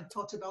vibrant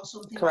thought about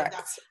something like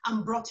that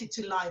and brought it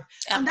to life.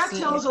 Absolutely. And that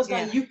tells us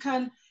that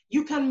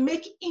you can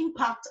make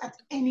impact at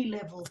any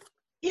level,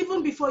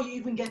 even before you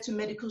even get to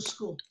medical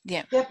school.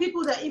 There are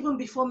people that even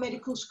before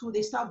medical school,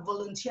 they start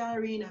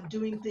volunteering and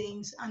doing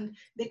things, and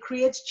they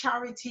create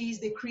charities,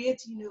 they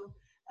create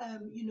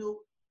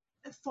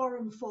a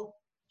forum for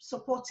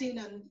supporting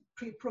and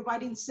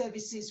providing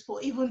services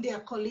for even their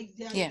colleagues,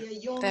 their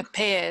young, their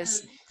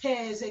peers.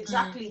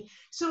 Exactly.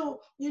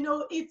 So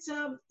it's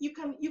you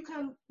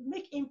can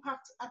make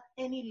impact at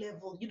any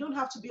level. You don't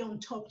have to be on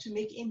top to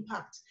make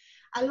impact.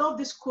 I love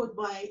this quote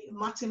by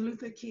Martin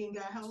Luther King.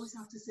 I always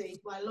have to say it,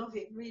 but I love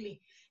it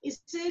really. It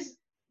says,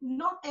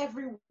 "Not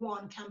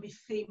everyone can be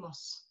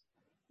famous,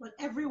 but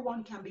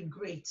everyone can be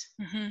great."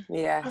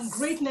 Yes. And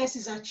greatness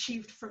is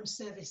achieved from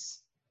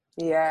service.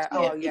 Yeah.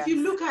 So if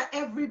you look at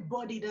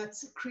everybody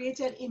that's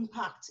created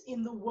impact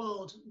in the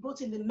world,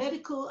 both in the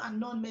medical and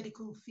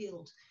non-medical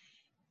field,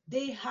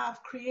 they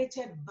have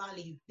created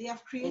value. They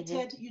have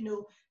created,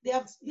 they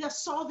are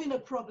solving a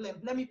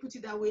problem. Let me put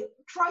it that way.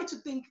 Try to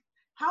think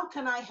how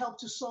can I help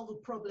to solve a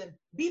problem?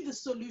 Be the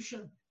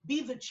solution,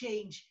 be the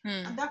change.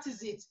 And that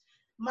is it.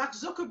 Mark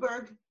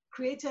Zuckerberg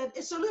created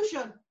a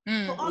solution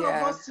for all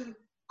of us to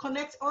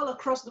connect all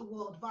across the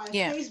world via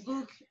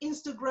Facebook,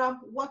 Instagram,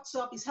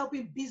 WhatsApp. Is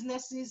helping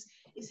businesses,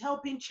 is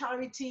helping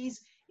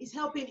charities, is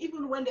helping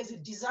even when there's a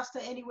disaster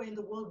anywhere in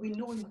the world, we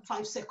know in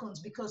 5 seconds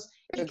because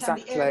it can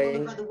be aired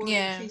all over the world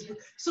on Facebook.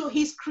 So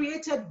he's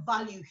created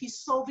value. He's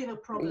solving a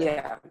problem.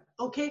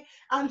 Okay.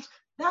 And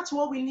that's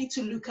what we need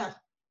to look at.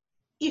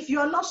 If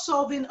you're not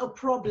solving a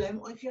problem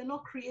or if you're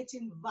not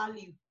creating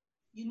value,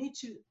 you need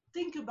to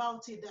think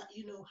about it that,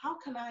 you know, how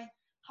can I,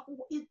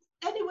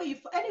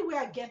 anywhere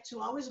I get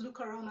to, I always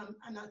look around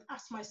and I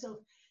ask myself,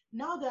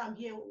 now that I'm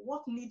here,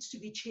 what needs to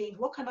be changed?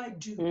 What can I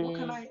do?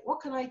 What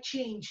can I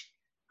change?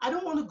 I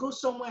don't want to go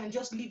somewhere and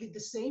just leave it the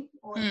same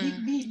or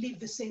leave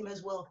the same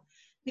as well.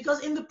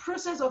 Because in the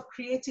process of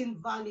creating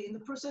value, in the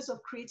process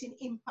of creating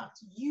impact,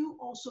 you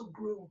also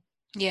grow.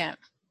 Yeah.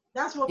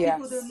 That's what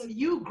people don't know.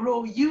 You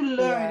grow, you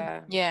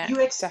learn, you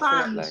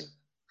expand.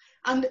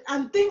 Definitely.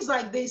 And things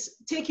like this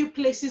take you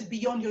places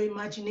beyond your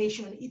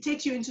imagination. It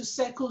takes you into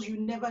circles you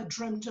never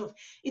dreamt of.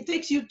 It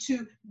takes you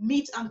to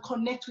meet and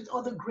connect with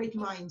other great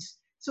minds.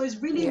 So it's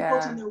really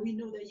important that we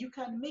know that you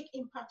can make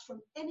impact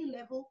from any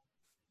level,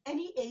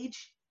 any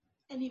age,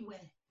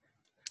 anywhere.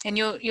 And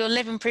you're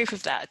living proof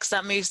of that, because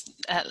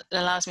that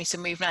allows me to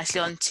move nicely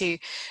on to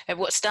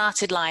what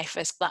started life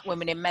as Black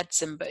women in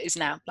medicine, but is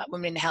now Black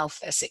women in health,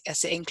 as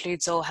it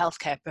includes all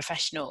healthcare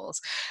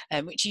professionals,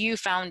 which you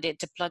founded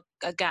to plug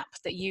a gap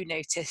that you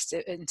noticed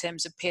in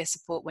terms of peer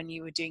support when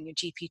you were doing your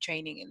GP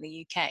training in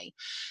the UK.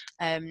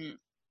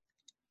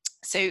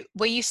 So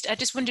I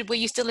just wondered, were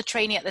you still a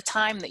trainee at the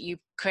time that you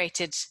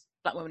created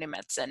Black Women in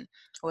Medicine,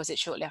 or was it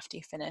shortly after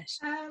you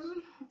finished?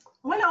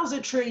 When I was a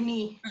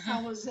trainee,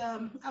 I was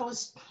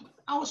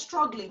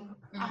struggling.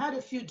 I had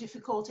a few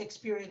difficult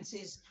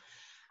experiences,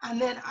 and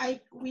then I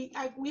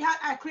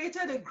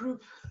created a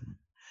group.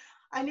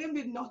 I named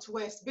it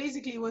Northwest.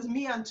 Basically, it was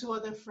me and 2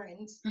 other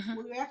friends.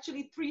 We were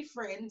actually 3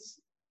 friends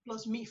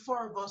plus me.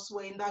 4 of us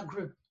were in that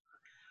group.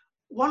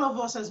 One of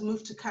us has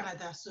moved to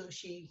Canada, so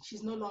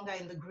she's no longer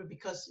in the group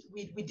because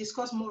we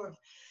discuss more of.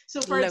 So,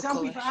 for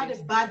example, if I had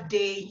a bad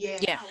day,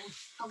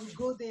 I would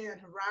go there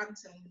and rant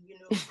and, you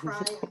know, cry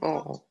and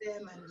talk to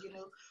them, and, you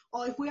know,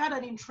 or if we had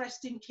an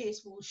interesting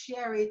case, we'll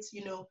share it,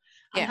 you know,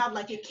 and have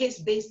like a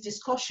case-based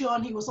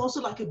discussion. It was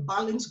also like a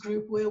balance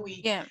group where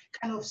we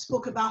kind of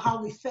spoke about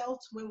how we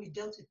felt when we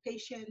dealt with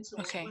patients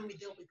or when we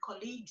dealt with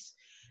colleagues.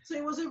 So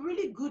it was a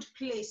really good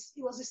place.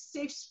 It was a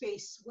safe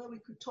space where we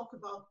could talk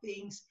about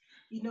things,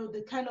 you know,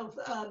 the kind of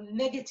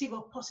negative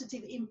or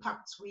positive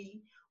impacts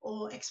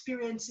or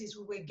experiences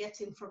we were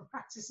getting from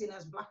practicing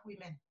as Black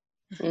women.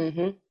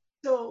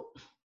 So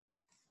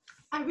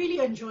I really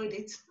enjoyed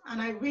it,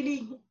 and I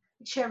really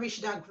cherish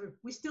that group.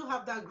 We still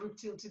have that group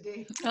till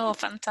today. Oh,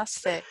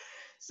 fantastic.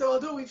 So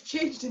although we've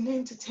changed the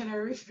name to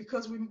Tenerife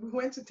because we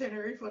went to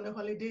Tenerife on a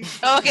holiday.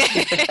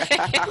 Okay.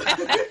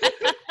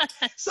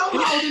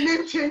 Somehow the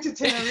name changed to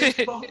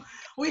Tenerife, but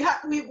we've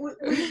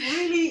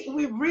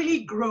really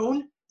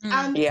grown.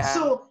 And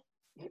so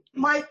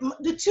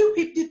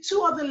the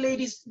 2 other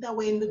ladies that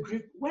were in the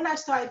group, when I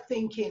started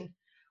thinking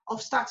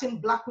of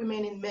starting Black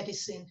Women in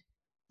Medicine,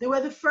 they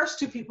were the first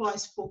 2 people I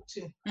spoke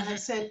to. And I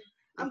said,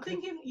 I'm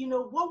thinking, you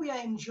know, what we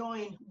are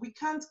enjoying, we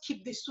can't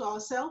keep this to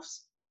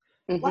ourselves.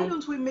 Why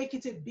don't we make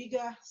it a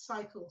bigger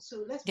cycle?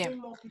 So let's bring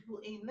more people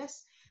in.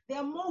 There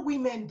are more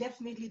women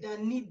definitely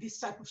that need this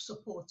type of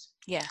support.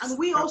 Yes, and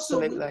we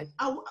also,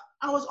 I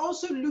was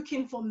also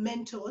looking for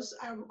mentors.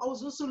 I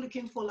was also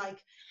looking for,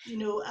 like, you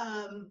know,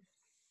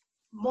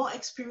 more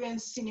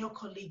experienced senior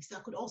colleagues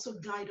that could also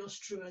guide us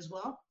through as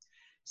well.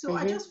 So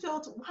I just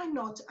felt, why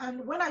not?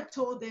 And when I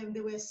told them,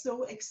 they were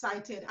so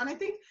excited. And I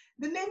think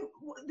the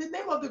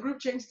name of the group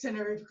changed to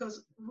Tenerife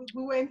because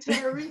we were in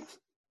Tenerife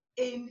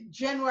in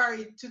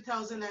January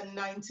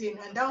 2019,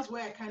 and that was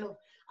where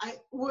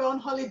we were on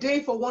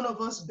holiday for one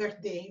of us'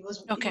 birthday. It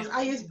was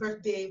Aya's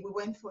birthday. We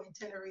went for in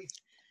Tenerife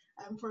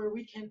for a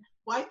weekend.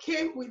 Well, I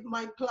came with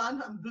my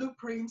plan and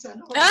blueprints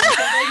and all that.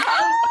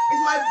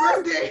 It's my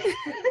birthday.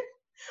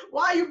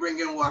 Why are you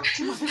bringing work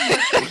to my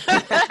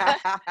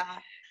birthday?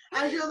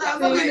 And she was like,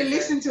 I'm not going to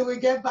listen till we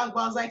get back. But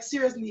I was like,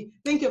 seriously,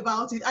 think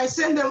about it. I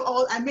sent them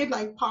all. I made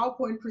like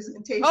PowerPoint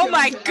presentations. Oh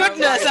my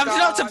goodness, I'm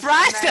not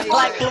surprised.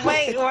 Like,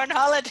 wait, we're on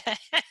holiday.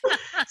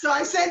 So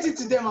I sent it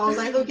to them. I was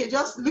like, okay,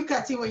 just look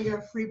at it when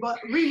you're free. But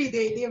really,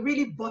 they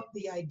really bought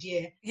the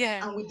idea.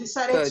 Yeah. And we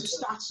decided to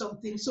start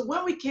something. So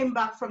when we came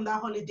back from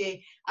that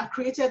holiday, I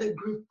created a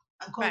group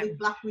and called it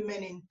Black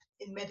Women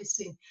in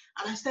Medicine.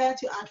 And I started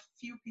to add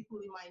few people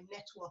in my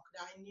network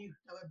that I knew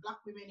that were Black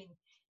women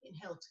in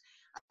health.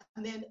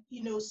 And then,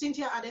 you know,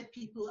 Cynthia added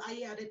people,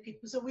 I added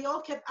people. So we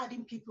all kept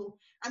adding people.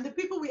 And the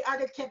people we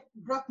added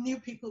brought new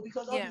people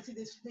because obviously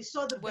they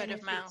saw the word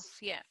benefits. Of mouth,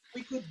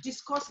 We could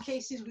discuss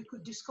cases, we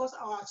could discuss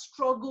our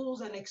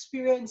struggles and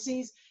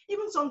experiences,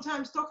 even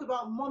sometimes talk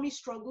about mommy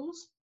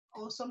struggles,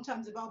 or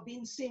sometimes about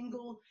being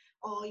single,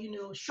 or, you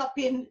know,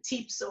 shopping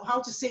tips or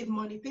how to save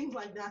money, things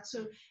like that.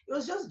 So it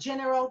was just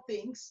general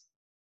things.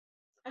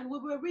 and we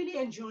were really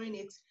enjoying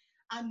it.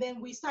 And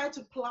then we started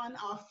to plan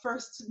our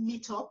first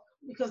meetup,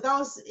 because that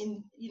was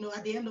in,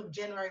 at the end of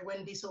January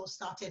when this all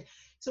started.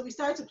 So we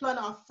started to plan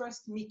our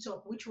first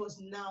meetup, which was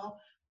now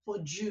for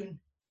June.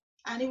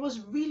 And it was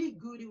really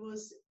good. It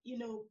was,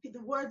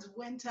 the words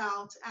went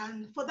out.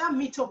 And for that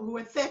meetup, we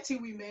were 30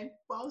 women.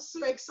 But I was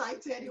so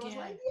excited. It was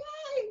like,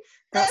 yay,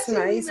 That's 30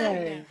 women.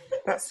 amazing.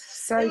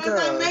 That's so It was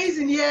good.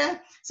 amazing, yeah.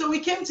 So we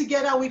came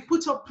together. We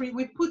put up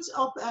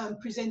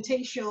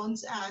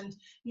presentations, and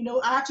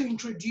I had to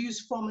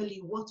introduce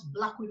formally what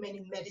Black women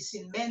in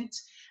medicine meant,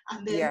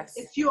 and then Yes.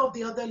 a few of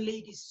the other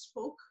ladies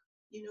spoke,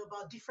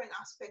 about different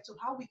aspects of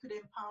how we could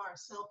empower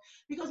ourselves.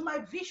 Because my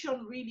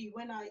vision really,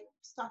 when I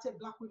started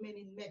Black Women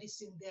in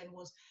Medicine, then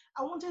was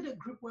I wanted a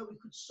group where we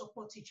could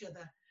support each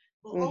other,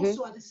 but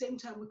also at the same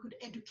time we could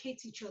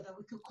educate each other,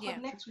 we could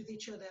connect with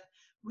each other,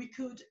 we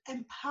could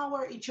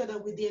empower each other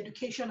with the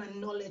education and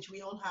knowledge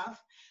we all have,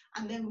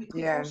 and then we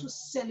could also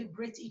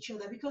celebrate each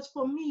other. Because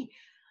for me,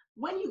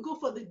 when you go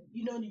for the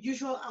the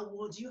usual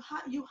awards, you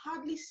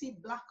hardly see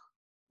Black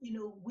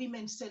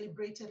women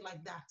celebrated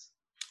like that.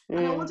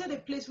 And I wanted a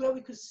place where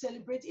we could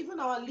celebrate even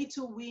our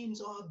little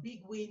wins or our big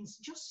wins,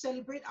 just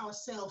celebrate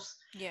ourselves,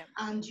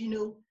 and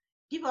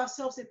give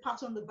ourselves a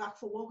pat on the back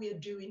for what we are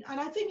doing. And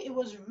I think it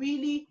was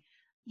really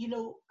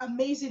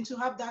amazing to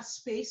have that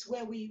space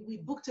where we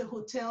booked a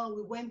hotel.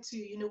 We went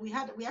to,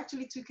 we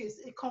actually took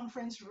a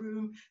conference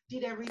room,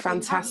 did everything,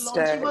 fantastic,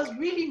 had lunch. It was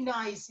really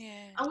nice.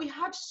 And we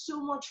had so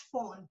much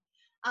fun.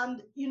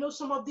 And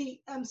some of the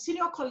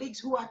senior colleagues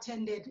who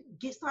attended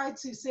started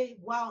to say,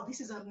 wow,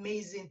 this is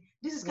amazing.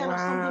 This is kind of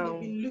something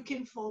they've been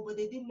looking for, but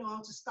they didn't know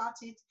how to start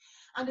it.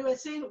 And they were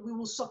saying, we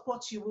will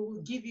support you, we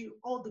will give you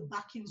all the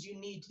backings you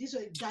need. These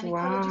are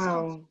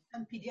gynecologists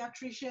and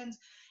pediatricians,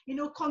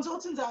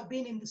 consultants have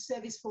been in the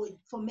service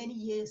for many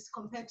years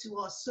compared to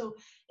us. So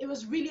it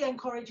was really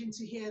encouraging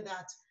to hear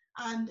that.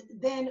 And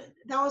then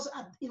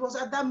it was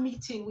at that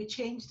meeting we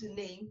changed the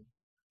name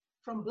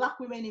from Black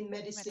Women in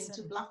Medicine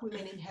to Black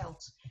Women in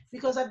Health.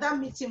 Because at that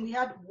meeting, we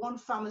had one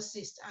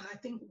pharmacist and I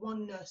think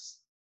one nurse.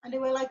 And they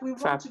were like, we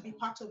want to be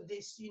part of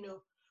this,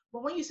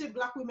 But when you say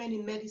Black Women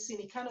in Medicine,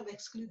 it kind of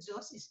excludes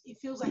us. It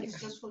feels like it's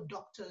just for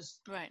doctors.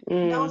 Right.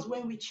 And that was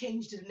when we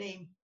changed the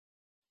name.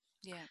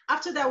 Yeah.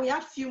 After that, we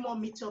had a few more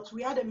meetups.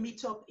 We had a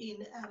meetup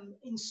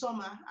in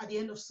summer, at the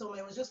end of summer.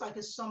 It was just like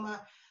a summer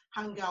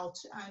hangout.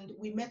 And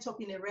we met up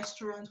in a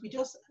restaurant. We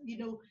just,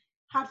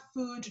 had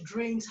food,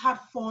 drinks, had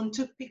fun,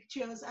 took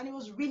pictures, and it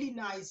was really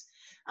nice.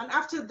 And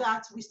after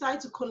that, we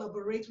started to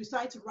collaborate. We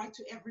started to write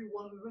to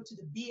everyone. We wrote to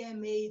the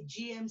BMA,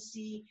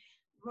 GMC,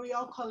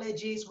 Royal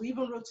Colleges. We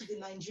even wrote to the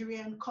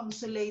Nigerian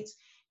consulate,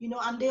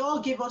 and they all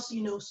gave us,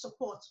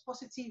 support,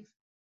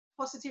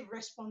 positive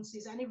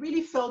responses. And it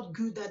really felt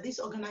good that these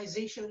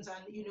organizations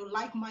and,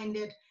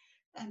 like-minded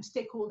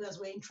stakeholders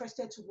were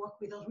interested to work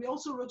with us. We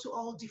also wrote to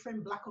all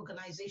different Black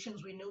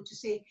organizations we know to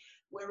say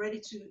we're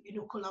ready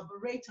to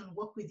collaborate and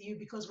work with you,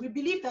 because we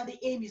believe that the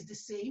aim is the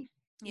same.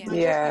 It might just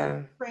be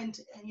a different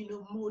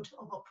mode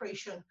of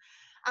operation.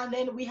 And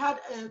then we had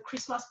a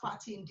Christmas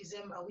party in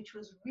December, which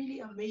was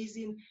really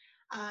amazing,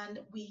 and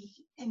we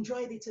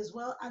enjoyed it as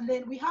well. And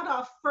then we had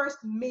our first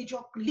major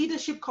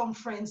leadership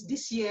conference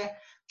this year,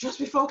 just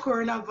before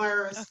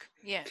coronavirus.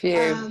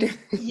 Okay.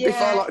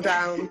 Before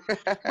lockdown.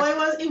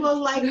 But it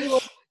was amazing.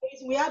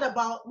 We had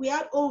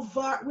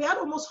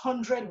almost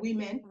 100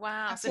 women.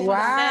 Wow. So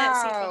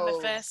from the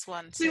first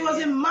one. So it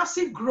was a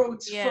massive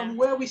growth from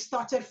where we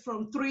started,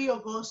 from 3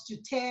 of us to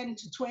 10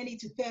 to 20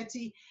 to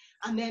 30,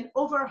 and then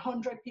over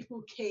 100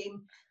 people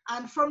came.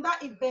 And from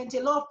that event,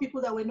 a lot of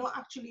people that were not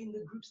actually in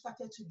the group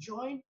started to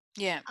join.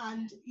 Yeah.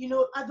 And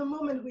at the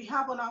moment, we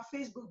have on our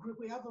Facebook group,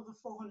 we have over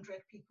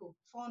 400 people,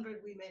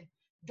 400 women,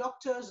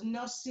 doctors,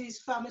 nurses,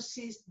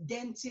 pharmacists,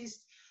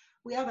 dentists.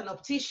 We have an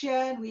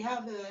optician, we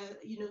have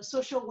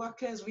social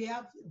workers, we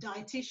have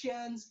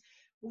dietitians,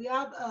 we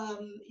have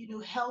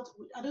health.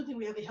 I don't think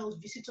we have a health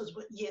visitors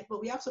yet, but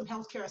we have some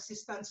healthcare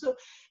assistants. So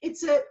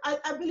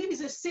I believe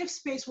it's a safe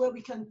space where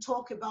we can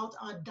talk about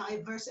our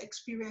diverse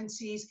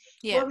experiences,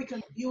 where we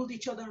can build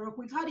each other up.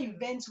 We've had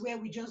events where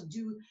we just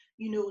do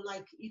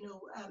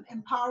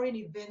empowering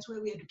events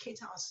where we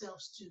educate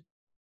ourselves to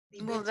be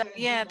better.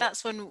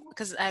 That's when,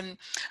 because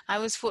I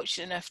was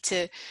fortunate enough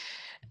to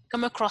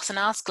come across an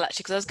article,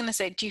 actually, because I was going to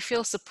say, do you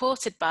feel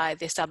supported by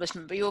the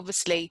establishment? But you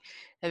obviously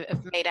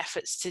have made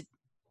efforts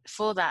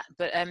for that.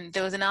 But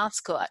there was an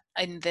article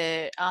in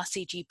the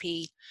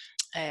RCGP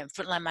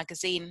Frontline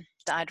magazine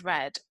that I'd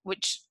read,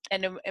 which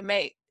in a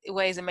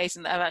way is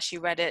amazing that I've actually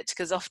read it,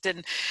 because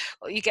often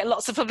you get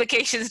lots of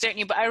publications, don't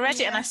you? But I read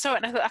it and I saw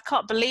it and I thought, I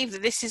can't believe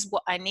that this is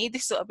what I need.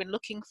 This is what I've been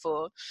looking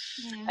for.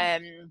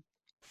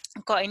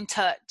 Got in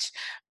touch,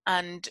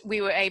 and we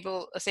were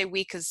able,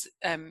 because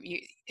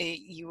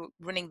you were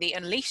running the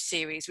Unleashed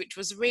series, which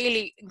was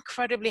really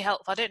incredibly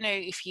helpful. I don't know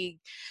if you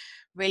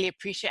really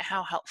appreciate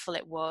how helpful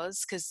it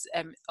was, because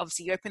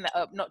obviously you opened that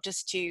up not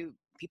just to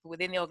people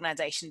within the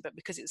organization, but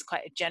because it was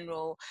quite a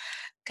general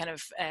kind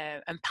of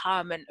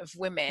empowerment of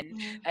women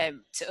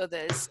to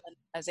others.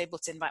 I was able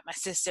to invite my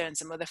sister and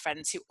some other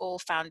friends who all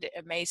found it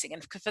amazing.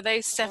 And for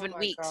those 7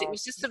 weeks, it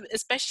was just,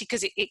 especially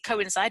because it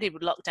coincided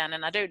with lockdown,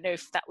 and I don't know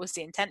if that was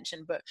the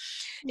intention, but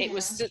it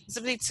was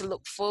something to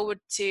look forward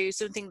to,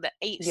 something that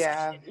each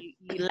session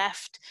you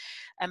left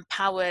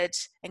empowered,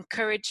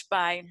 encouraged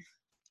by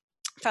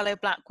fellow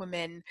Black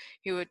women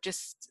who were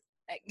just,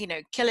 you know,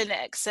 killing it,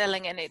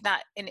 excelling in it.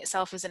 That in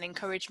itself is an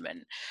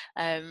encouragement.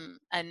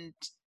 And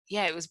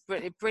yeah, it was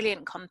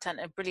brilliant content,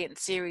 a brilliant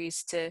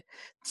series to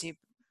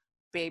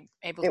be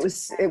able to.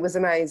 It was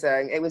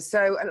amazing. It was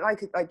so, and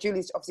like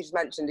Julie's obviously just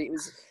mentioned, it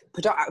was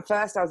at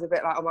first I was a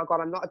bit like, oh my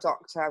god, I'm not a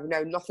doctor, I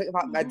know nothing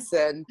about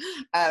medicine,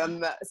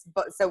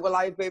 but so will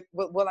I be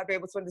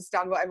able to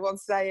understand what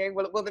everyone's saying?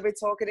 Will they be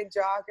talking in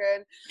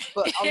jargon?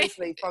 But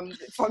honestly,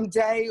 from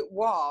day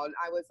one,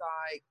 I was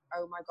like,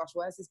 oh my gosh,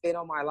 where's this been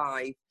all my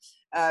life?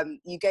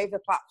 You gave the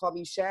platform,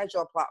 you shared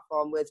your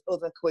platform with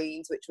other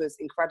queens, which was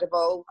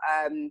incredible.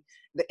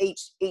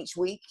 Each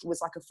week was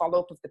like a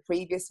follow-up of the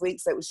previous week,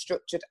 so it was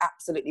structured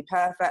absolutely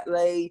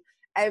perfectly.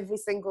 Every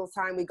single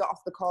time we got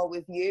off the call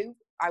with you,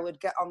 I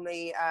would get on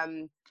the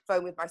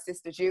phone with my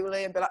sister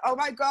Julie and be like, oh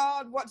my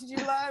god, what did you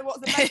learn? What's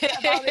the best bit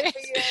about it for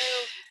you?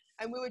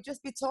 And we would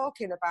just be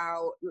talking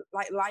about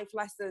like life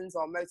lessons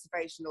or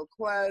motivational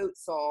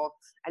quotes or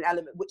an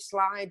element, which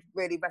slide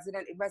really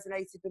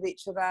resonated with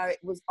each other. It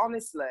was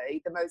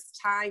honestly the most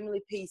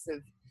timely piece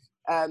of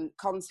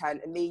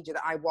content and media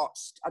that I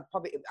watched. I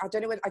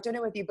don't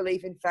know whether you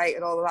believe in fate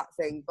and all of that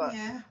thing, but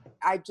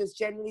I just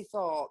genuinely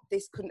thought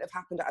this couldn't have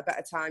happened at a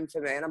better time for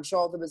me. And I'm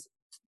sure there was,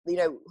 you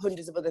know,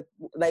 hundreds of other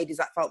ladies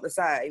that felt the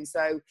same.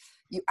 So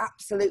you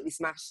absolutely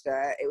smashed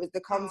it.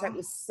 The content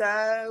was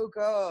so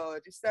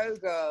good, so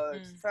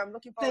good. So I'm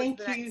looking forward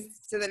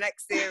to the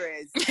next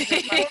series.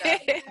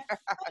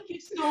 Thank you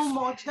so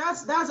much.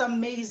 That's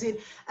amazing.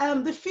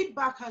 The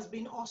feedback has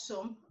been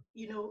awesome.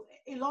 You know,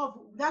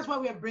 that's why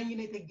we are bringing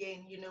it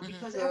again, you know,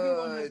 because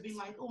everyone has been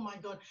like, oh my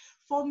God.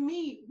 For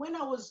me, when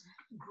I was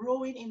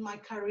growing in my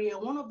career,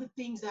 one of the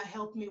things that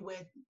helped me were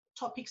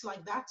topics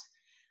like that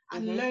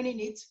and learning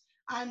it.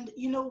 And,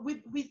 you know,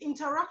 with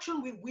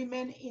interaction with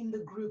women in the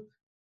group,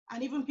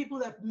 and even people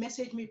that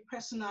message me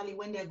personally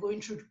when they're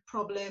going through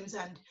problems,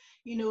 and,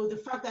 you know, the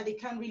fact that they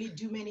can't really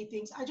do many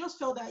things, I just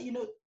felt that, you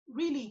know,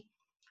 really,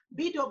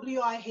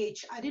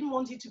 BWIH, I didn't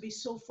want it to be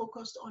so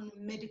focused on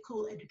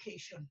medical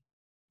education,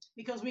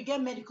 because we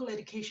get medical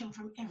education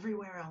from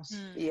everywhere else.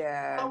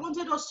 I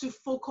wanted us to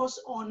focus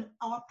on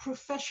our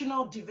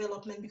professional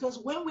development,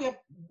 because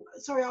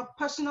our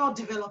personal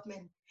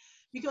development,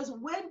 because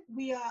when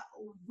we are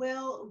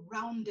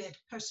well-rounded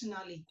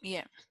personally,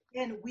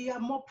 then we are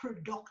more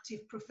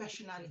productive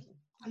professionally.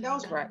 And that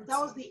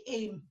was the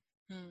aim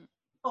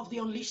of the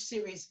Unleashed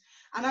series.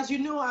 And as you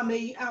know, I'm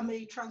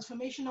a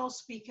transformational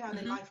speaker and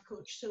a life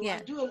coach. So I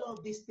do a lot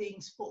of these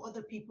things for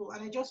other people.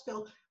 And I just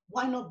felt,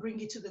 why not bring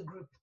it to the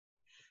group?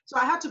 So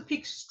I had to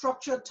pick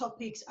structured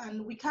topics,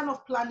 and we kind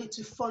of planned it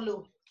to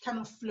follow kind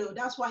of flow.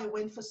 That's why I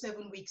went for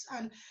 7 weeks.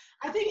 And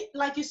I think,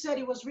 like you said,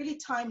 it was really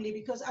timely,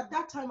 because at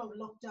that time of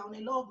lockdown,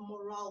 a lot of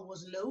morale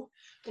was low.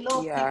 A lot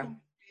of people,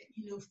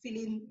 you know,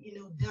 feeling, you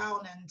know,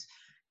 down, and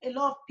a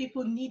lot of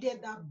people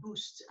needed that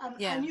boost.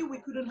 And I knew we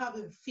couldn't have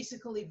a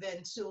physical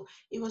event. So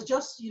it was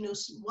just, you know,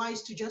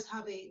 wise to just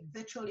have a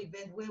virtual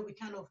event where we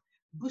kind of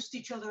boost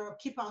each other up,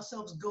 keep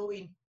ourselves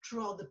going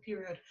throughout the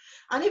period.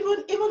 And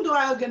even though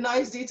I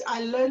organized it,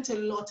 I learned a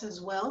lot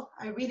as well.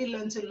 I really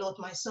learned a lot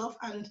myself,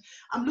 and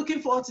I'm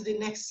looking forward to the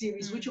next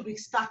series, which will be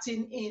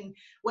starting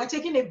we're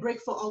taking a break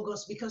for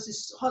August because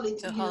it's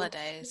holidays,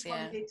 holiday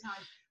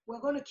time.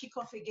 We're going to kick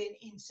off again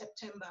in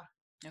September.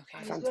 Okay,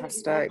 and it's going to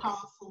be very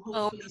powerful,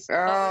 hopefully.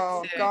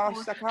 Oh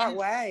gosh, I can't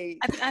wait.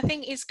 I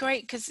think it's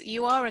great because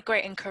you are a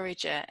great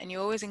encourager, and you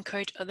always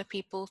encourage other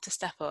people to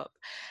step up,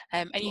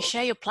 and you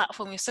share your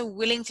platform. You're so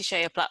willing to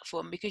share your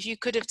platform, because you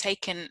could have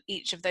taken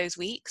each of those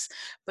weeks,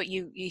 but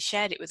you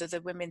shared it with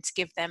other women to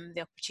give them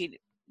the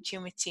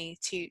opportunity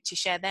to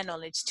share their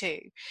knowledge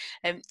too.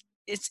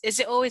 Has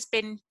it always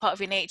been part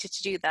of your nature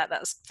to do that?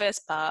 That's the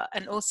first part.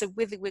 And also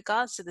with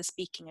regards to the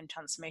speaking and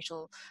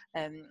transformational,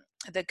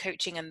 the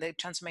coaching and the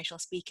transformational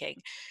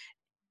speaking,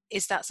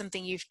 is that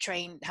something you've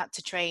had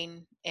to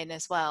train in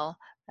as well?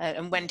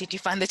 And when did you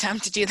find the time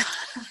to do that?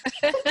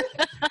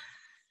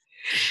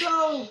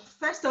 So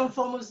first and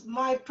foremost,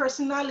 my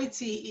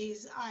personality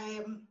is,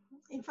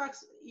 in fact,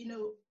 you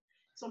know,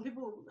 some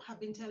people have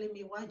been telling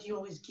me, why do you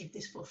always give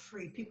this for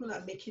free? People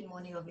are making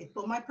money of it.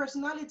 But my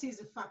personality is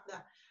the fact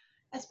that,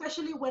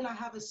 especially when I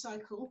have a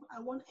cycle,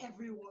 I want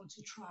everyone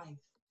to thrive.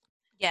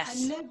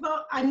 Yes.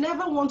 I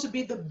never want to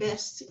be the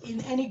best in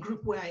any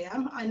group where I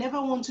am. I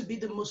never want to be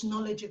the most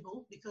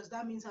knowledgeable, because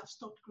that means I've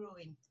stopped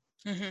growing.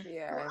 So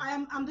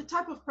I'm the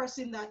type of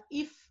person that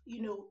if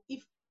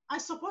I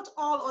support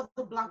all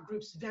other Black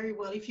groups very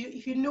well. If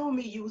you know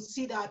me, you will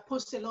see that I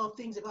post a lot of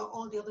things about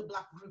all the other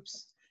Black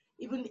groups,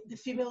 even the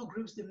female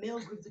groups, the male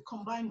groups, the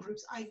combined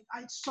groups. I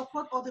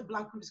support all the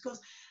Black groups because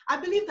I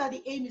believe that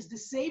the aim is the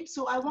same.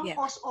 So I want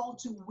us all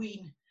to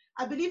win.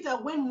 I believe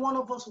that when one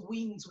of us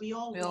wins, we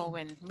all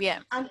win. Yeah.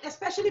 And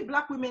especially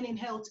Black women in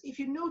health. If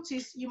you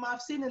notice, you might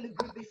have seen in the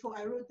group before,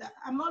 I wrote that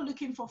I'm not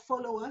looking for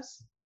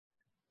followers.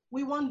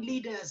 We want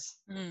leaders.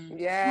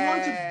 Yeah, we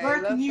want to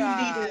birth new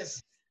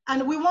leaders.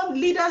 And we want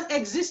leaders,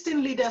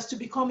 existing leaders, to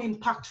become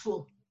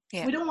impactful.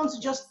 Yeah. We don't want to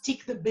just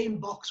tick the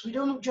BAME box. We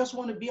don't just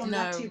want to be on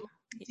that table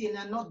sitting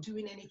and not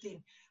doing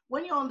anything.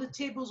 When you're on the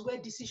tables where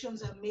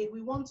decisions are made,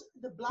 we want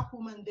the Black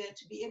woman there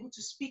to be able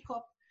to speak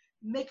up,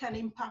 make an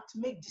impact,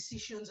 make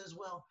decisions as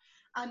well.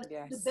 And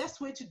the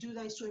best way to do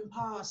that is to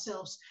empower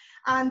ourselves.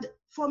 And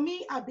for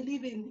me, I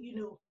believe in,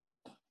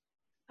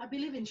 I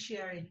believe in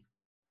sharing.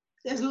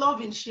 There's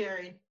love in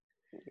sharing.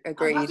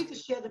 Agreed. I'm happy to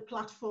share the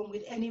platform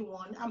with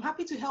anyone. I'm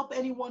happy to help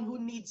anyone who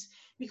needs,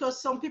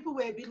 because some people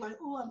were a bit like,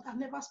 oh, I've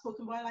never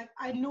spoken, but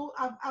I know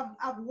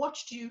I've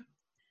watched you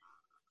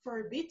for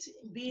a bit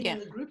being in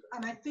the group,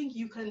 and I think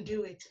you can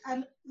do it.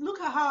 And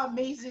look at how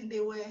amazing they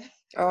were.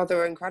 Oh, they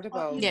were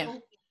incredible.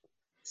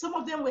 Some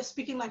of them were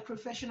speaking like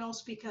professional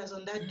speakers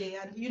on that day.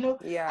 And,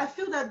 I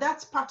feel that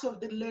that's part of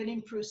the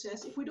learning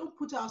process. If we don't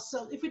put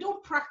ourselves, if we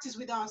don't practice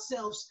with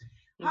ourselves,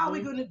 how are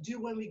we going to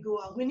do when we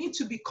go out? We need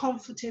to be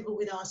comfortable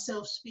with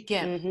ourselves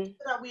speaking so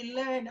that we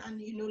learn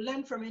and,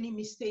 learn from any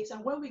mistakes.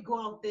 And when we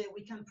go out there,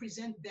 we can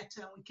present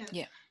better. We can,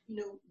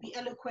 be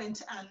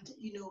eloquent and,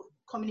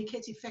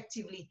 communicate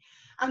effectively.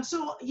 And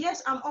so,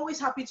 yes, I'm always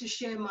happy to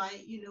share my,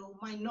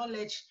 my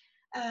knowledge.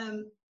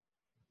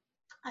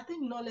 I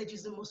think knowledge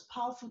is the most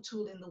powerful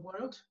tool in the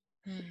world.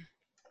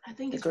 I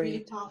think it's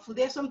really powerful.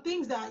 There are some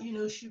things that,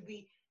 should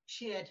be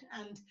shared.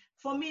 And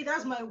for me,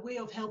 that's my way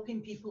of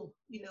helping people.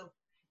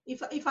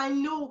 If I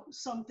know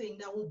something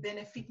that will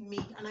benefit me,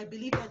 and I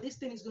believe that this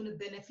thing is going to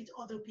benefit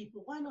other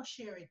people, why not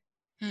share it?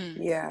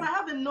 Yeah. If I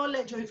have a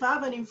knowledge or if I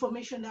have an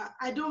information that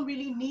I don't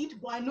really need,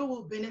 but I know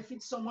will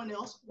benefit someone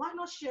else, why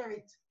not share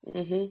it?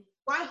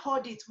 Why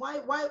hoard it? Why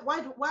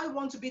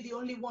want to be the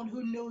only one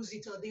who knows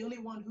it or the only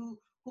one who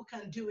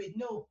can do it?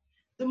 No.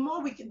 The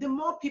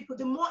more people,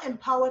 the more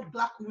empowered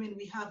Black women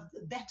we have,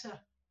 the better.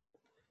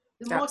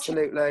 The more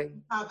Absolutely.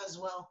 we have as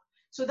well.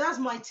 So that's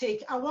my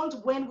take. I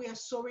want, when we are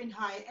soaring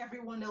high,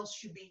 everyone else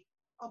should be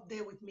up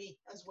there with me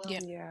as well.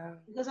 Yeah.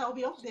 Because I'll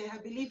be up there. I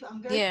believe I'm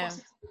very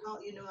positive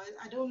about,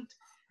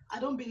 I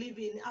don't believe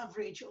in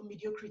average or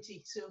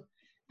mediocrity. So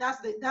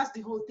that's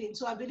the whole thing.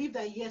 So I believe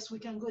that, yes, we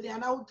can go there.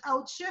 And I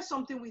would share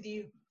something with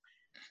you.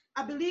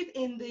 I believe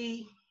in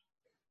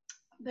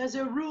there's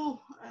a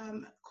rule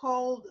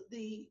called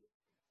the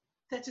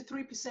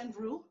 33%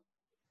 rule.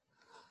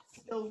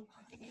 So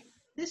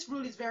this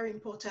rule is very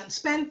important.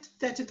 Spend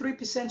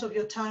 33% of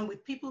your time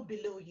with people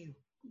below you.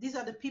 These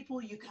are the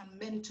people you can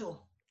mentor,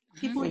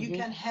 people you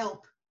can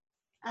help.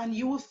 And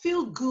you will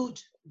feel good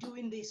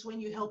doing this when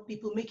you help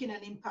people, making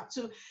an impact.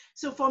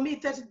 So for me,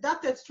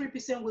 that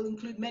 33% will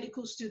include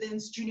medical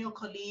students, junior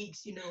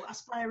colleagues,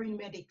 aspiring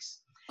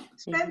medics.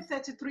 Spend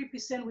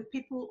 33% with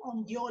people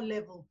on your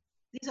level.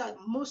 These are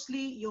mostly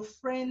your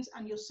friends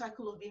and your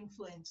circle of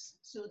influence.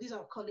 So these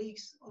are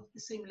colleagues of the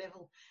same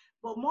level.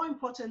 But more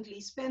importantly,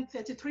 spend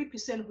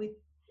 33% with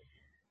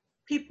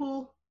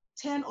people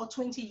 10 or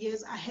 20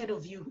 years ahead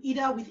of you,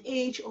 either with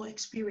age or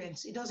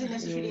experience. It doesn't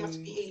necessarily have to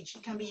be age.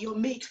 It can be your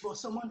mate,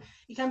 but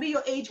it can be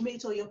your age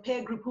mate or your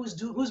peer group who's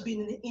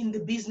been in the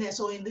business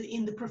or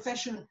in the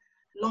profession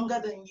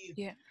longer than you.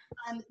 Yeah.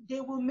 And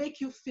they will make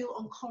you feel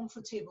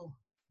uncomfortable.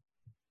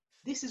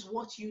 This is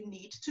what you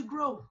need to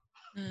grow.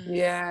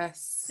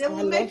 Yes. They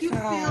will make you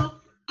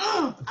feel,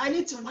 I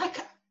need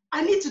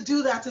to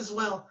do that as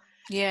well.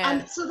 Yeah.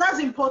 And so that's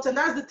important.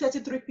 That's the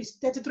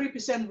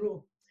 33%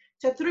 rule.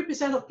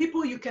 33% of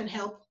people you can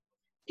help,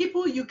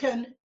 people you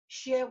can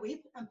share with,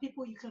 and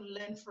people you can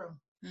learn from.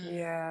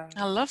 Yeah.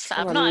 I love that.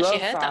 I've not actually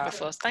heard that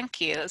before. Thank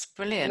you. That's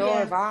brilliant. Nor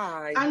have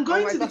I. And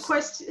going to the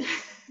question,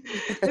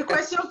 the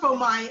question for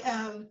my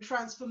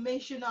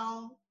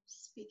transformational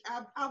speak.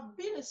 I've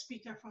been a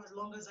speaker for as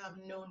long as I've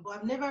known, but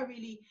I've never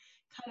really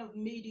kind of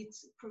made it,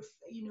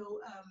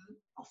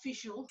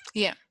 official.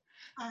 Yeah.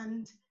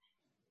 And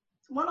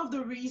one of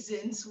the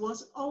reasons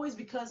was always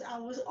because I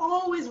was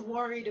always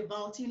worried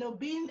about,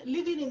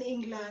 living in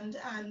England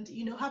and,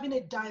 having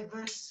a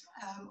diverse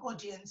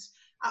audience.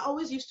 I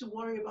always used to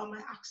worry about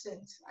my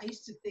accent. I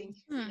used to think,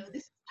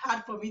 this is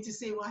hard for me to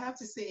say, but I have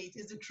to say it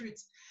is the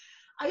truth.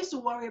 I used to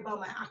worry about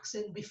my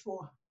accent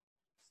before.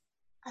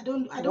 I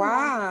don't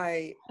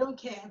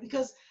care,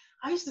 because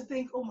I used to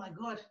think, oh my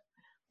God,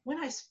 when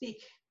I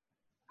speak,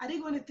 are they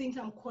going to think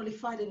I'm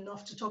qualified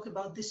enough to talk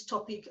about this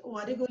topic?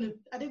 Or are they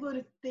going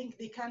to think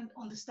they can't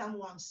understand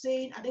what I'm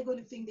saying? Are they going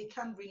to think they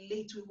can't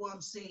relate with what I'm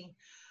saying?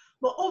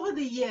 But over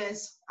the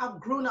years,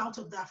 I've grown out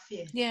of that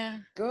fear. Yeah,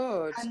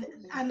 good.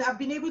 And I've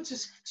been able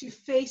to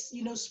face,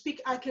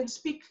 I can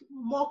speak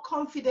more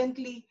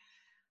confidently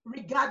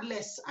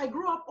regardless. I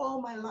grew up all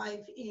my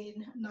life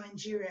in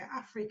Nigeria,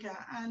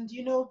 Africa. And,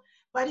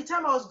 by the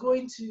time I was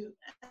going to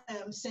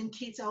St.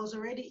 Kitts, I was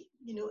already,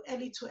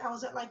 I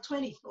was at like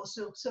 20 or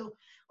so,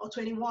 or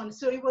 21.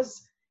 So I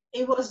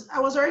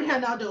was already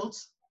an adult.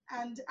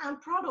 And I'm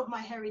proud of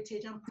my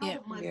heritage. I'm proud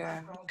of my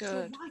background.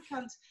 Good. So why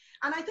can't,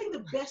 and I think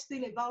the best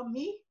thing about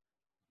me,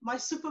 my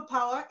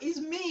superpower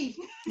is me.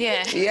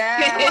 Yeah.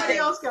 Nobody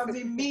else can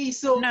be me.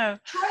 So No.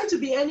 trying to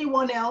be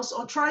anyone else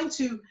or trying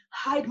to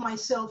hide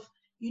myself,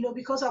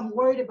 because I'm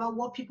worried about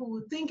what people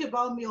will think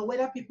about me or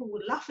whether people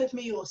will laugh at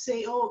me or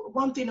say, oh,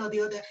 one thing or the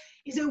other,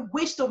 is a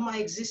waste of my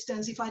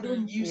existence if I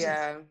don't use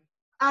it.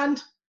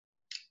 And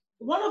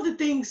one of the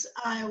things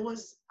I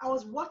was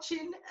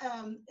watching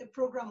a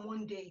program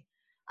one day,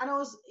 and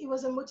it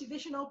was a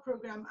motivational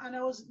program, and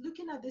I was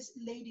looking at this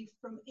lady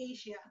from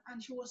Asia,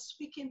 and she was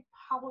speaking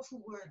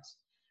powerful words.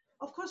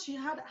 Of course, she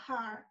had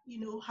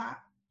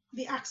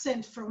the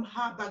accent from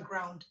her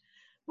background,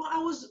 but I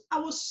was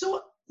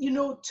so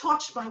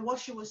touched by what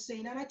she was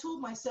saying, and I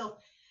told myself,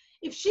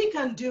 if she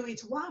can do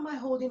it, why am I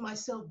holding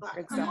myself back?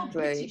 Exactly. I'm not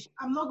British.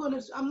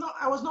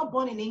 I was not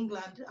born in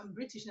England. I'm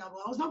British now,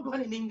 but I was not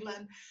born in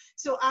England.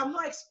 So I'm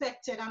not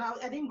expected, and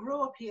I didn't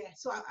grow up here.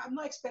 So I'm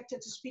not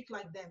expected to speak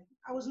like them.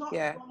 I was not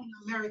born in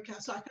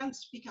America, so I can't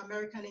speak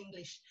American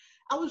English.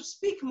 I will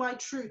speak my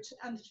truth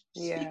and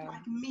speak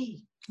like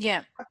me.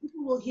 Yeah. And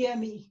people will hear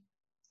me.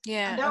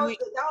 Yeah. And that was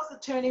the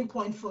turning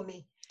point for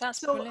me. That's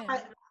so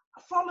brilliant.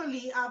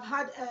 Formerly, I've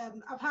had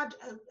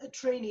a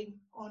training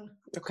on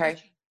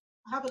coaching.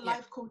 I have a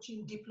life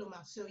coaching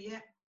diploma. So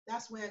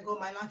that's where I got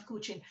my life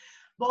coaching.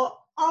 But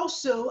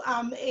also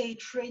I'm a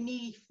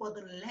trainee for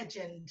the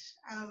legend.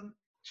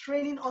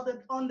 Training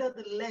under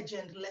the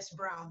legend, Les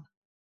Brown.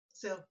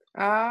 So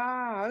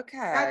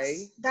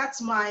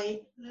that's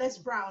my Les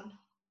Brown.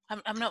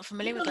 I'm not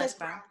familiar with Les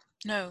Brown.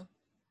 No.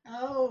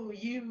 Oh,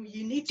 you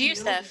need to Do you,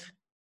 know Steph? him.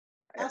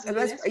 That's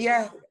Les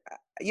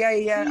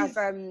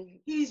Brown.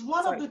 He's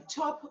one of the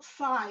top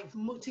 5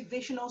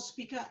 motivational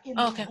speaker in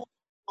the whole world.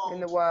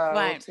 In the world,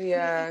 right.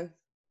 Yeah.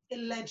 A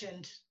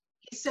legend.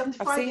 He's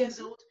 75 years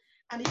old,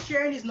 and he's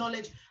sharing his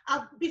knowledge.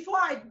 Before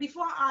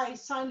I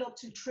signed up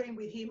to train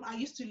with him, I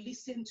used to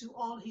listen to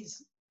all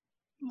his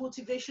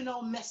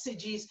motivational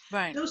messages.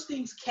 Right. Those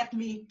things kept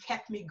me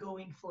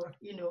going for,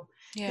 Yeah.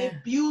 They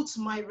built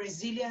my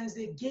resilience.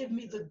 They gave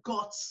me the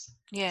guts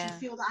Yeah. to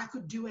feel that I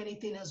could do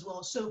anything as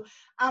well. So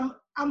I'm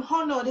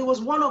honored. It was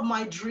one of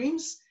my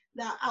dreams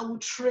that I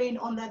would train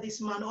under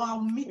this man, or I'll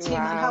meet him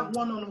and have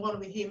one-on-one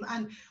with him.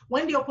 And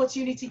when the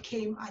opportunity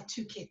came, I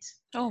took it.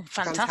 Oh,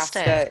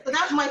 fantastic. So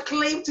that's my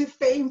claim to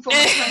fame for my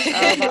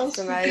transformational that's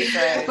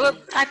amazing. Well,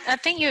 I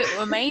think you're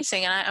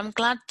amazing, and I'm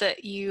glad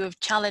that you have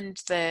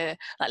challenged the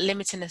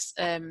limiting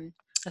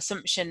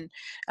assumption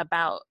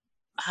about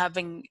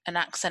having an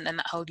accent and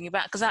that holding you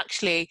back. Because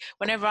actually,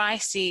 whenever I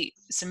see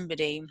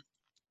somebody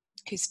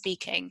who's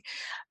speaking,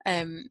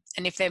 and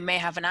if they may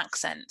have an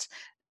accent,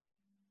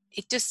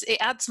 it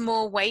adds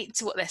more weight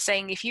to what they're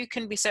saying. If you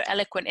can be so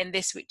eloquent in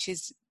this, which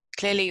is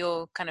clearly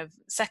your kind of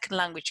second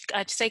language,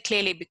 I'd say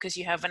clearly because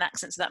you have an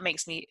accent, so that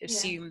makes me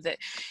assume that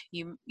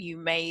you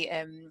may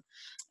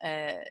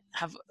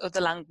have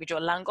other language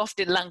or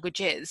often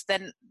languages,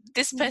 then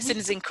this person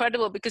is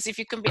incredible, because if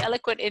you can be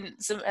eloquent in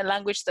a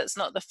language that's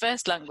not the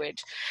first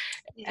language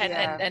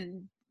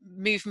and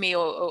move me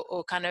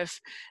or kind of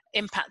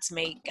impact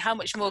me, how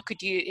much more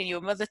could you in your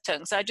mother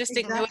tongue? So I just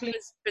think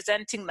whoever's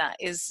presenting that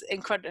is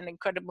an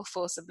incredible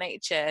force of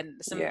nature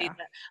and somebody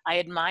that I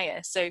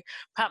admire. So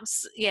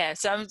perhaps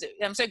so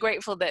I'm so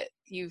grateful that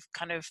you've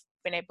kind of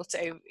been able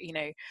to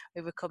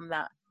overcome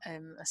that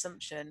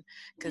assumption.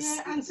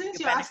 And since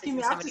you're asking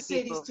me, I have to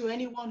say this to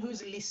anyone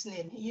who's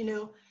listening.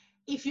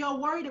 If you're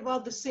worried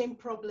about the same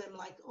problem,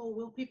 like, oh,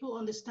 will people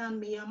understand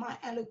me? Am I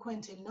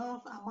eloquent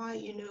enough? Am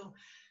I,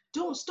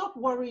 don't stop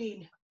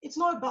worrying. It's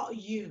not about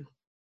you.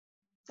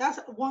 That's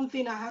one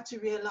thing I had to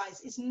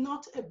realize. It's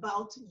not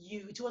about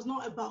you. It was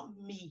not about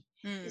me.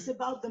 It's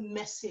about the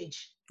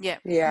message. Yeah.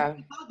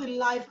 It's about the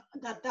life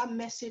that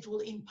message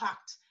will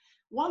impact.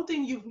 One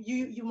thing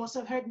you must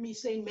have heard me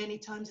saying many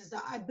times is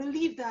that I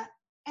believe that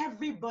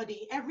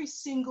every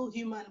single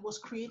human was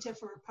created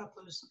for a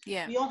purpose.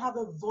 Yeah. We all have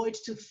a void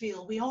to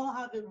fill. We all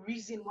have a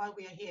reason why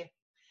we are here.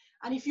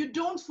 And if you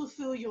don't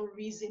fulfill your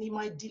reason, it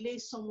might delay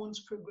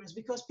someone's progress,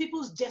 because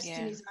people's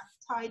destinies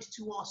are tied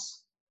to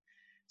us.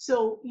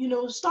 So,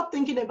 stop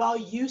thinking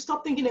about you.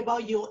 Stop thinking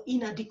about your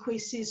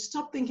inadequacies.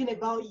 Stop thinking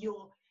about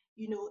your,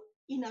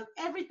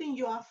 everything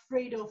you're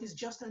afraid of is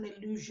just an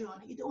illusion.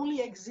 It only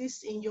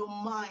exists in your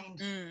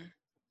mind.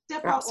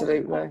 Step out of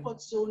the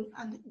comfort zone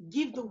and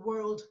give the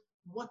world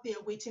what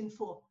they're waiting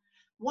for.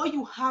 What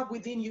you have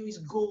within you is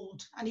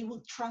gold, and it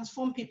will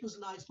transform people's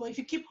lives. But if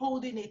you keep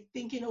holding it,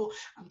 thinking, oh,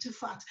 I'm too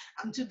fat,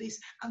 I'm too this,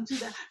 I'm too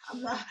that,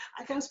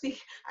 I can't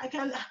speak, I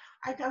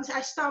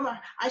stammer,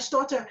 I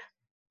stutter.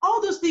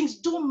 All those things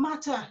don't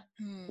matter.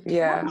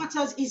 What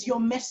matters is your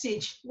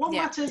message. What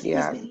matters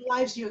is the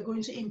lives you're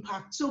going to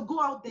impact. So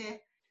go out there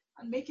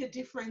and make a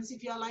difference.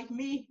 If you're like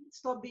me,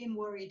 stop being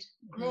worried.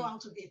 Grow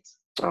out of it.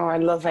 Oh, I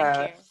love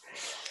it.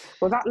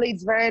 Well, that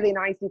leads really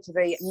nicely to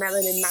the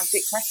melanin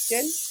magic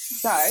question.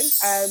 So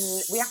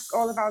we ask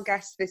all of our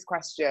guests this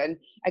question.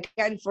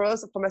 Again, for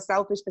us, from a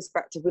selfish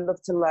perspective, we love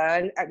to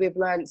learn. We've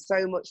learned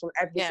so much from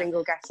every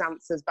single guest's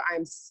answers, but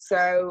I'm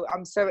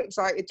so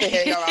excited to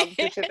hear your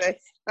answer to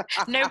this.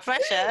 No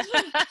pressure.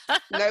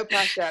 No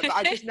pressure, but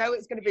I just know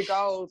it's going to be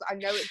gold. I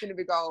know it's going to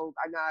be gold.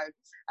 I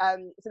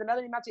know. So the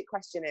melanin magic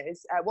question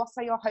is, what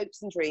are your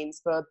hopes and dreams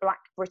for Black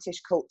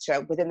British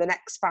culture within the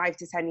next 5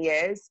 to 10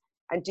 years?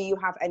 And do you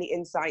have any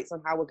insights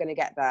on how we're going to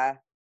get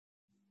there?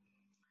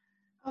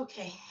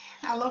 Okay,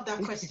 I love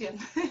that question.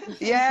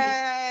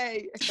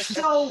 Yay!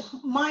 So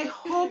my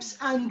hopes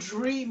and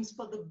dreams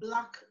for the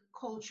Black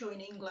culture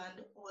in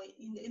England or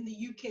in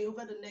the UK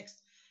over the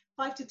next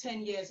 5 to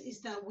 10 years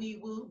is that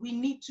we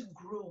need to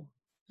grow.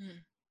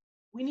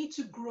 We need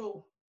to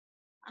grow.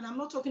 And I'm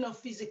not talking of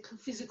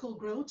physical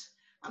growth.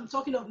 I'm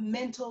talking of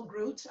mental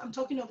growth. I'm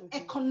talking of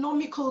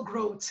economical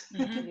growth.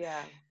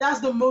 Yeah. That's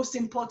the most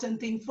important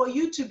thing. For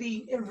you to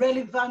be a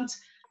relevant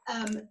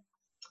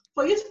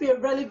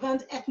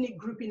ethnic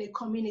group in a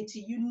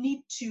community, you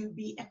need to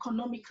be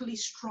economically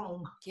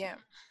strong. Yeah.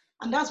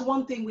 And that's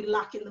one thing we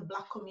lack in the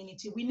Black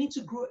community. We need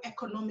to grow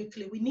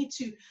economically. We need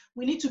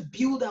to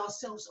build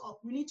ourselves up.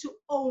 We need to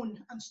own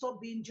and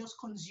stop being just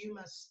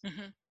consumers.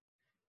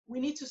 We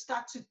need to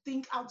start to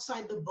think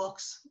outside the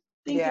box.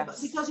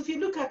 Because if you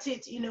look at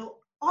it,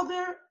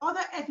 other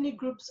ethnic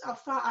groups are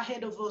far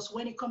ahead of us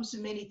when it comes to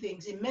many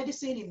things, in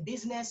medicine, in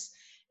business,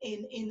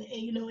 in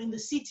the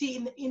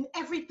city, in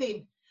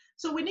everything.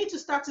 So we need to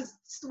start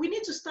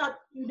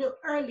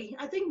early.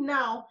 I think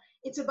now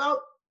it's about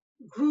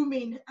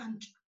grooming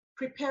and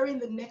preparing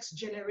the next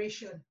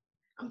generation.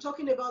 I'm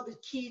talking about the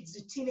kids,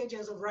 the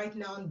teenagers of right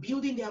now, and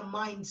building their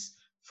minds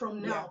from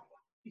now,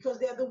 because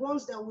they're the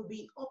ones that will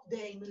be up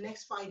there in the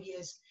next 5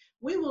 years.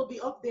 We will be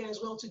up there as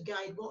well to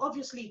guide. But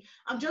obviously,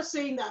 I'm just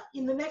saying that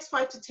in the next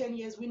 5 to 10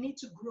 years, we need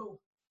to grow.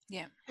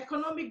 Yeah.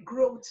 Economic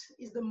growth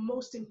is the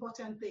most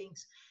important thing.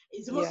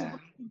 It's the most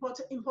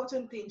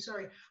important thing,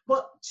 sorry.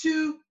 But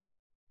to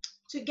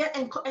get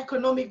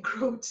economic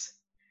growth,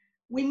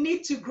 we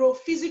need to grow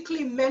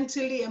physically,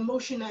 mentally,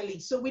 emotionally.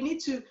 So we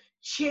need to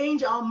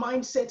change our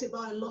mindset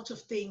about a lot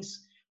of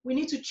things. We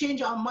need to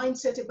change our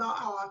mindset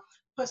about our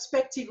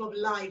perspective of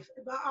life,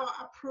 about our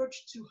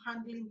approach to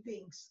handling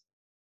things.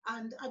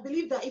 And I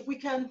believe that if we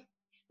can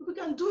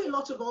do a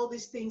lot of all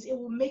these things, it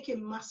will make a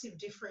massive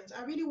difference.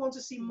 I really want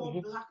to see more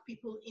Black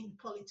people in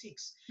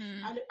politics.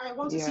 And I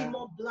want to see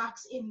more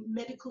Blacks in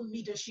medical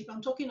leadership.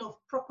 I'm talking of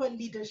proper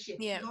leadership,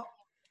 not,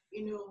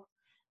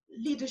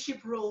 leadership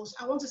roles.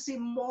 I want to see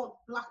more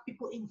Black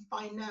people in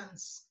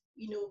finance,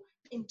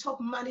 in top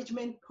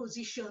management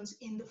positions,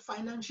 in the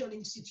financial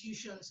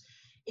institutions,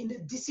 in the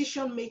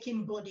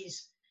decision-making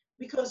bodies.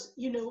 Because,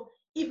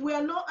 if we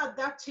are not at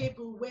that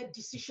table where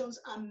decisions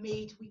are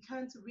made, we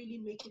can't really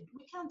make it.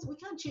 We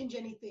can't change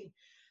anything,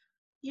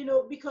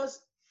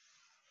 because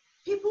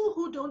people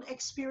who don't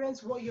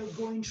experience what you're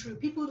going through,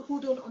 people who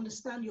don't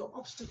understand your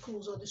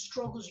obstacles or the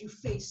struggles you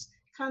face,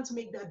 can't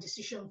make that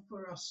decision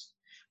for us.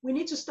 We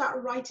need to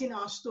start writing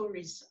our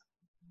stories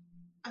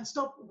and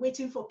stop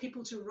waiting for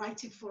people to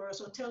write it for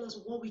us or tell us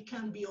what we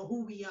can be or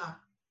who we are.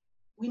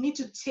 We need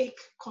to take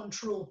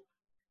control.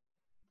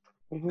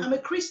 I'm a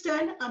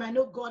Christian and I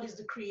know God is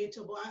the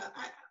creator, but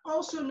I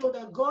also know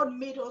that God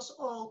made us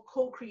all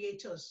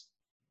co-creators.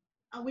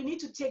 And we need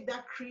to take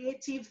that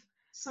creative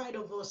side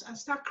of us and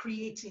start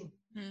creating.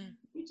 We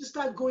need to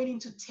start going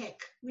into tech.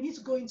 We need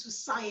to go into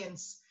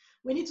science.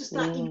 We need to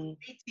start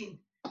innovating.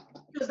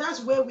 Because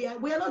that's where we are.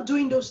 We are not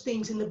doing those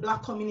things in the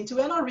Black community.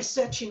 We are not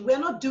researching. We are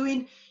not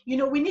doing,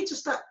 we need to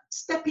start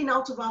stepping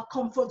out of our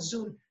comfort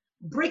zone,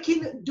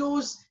 breaking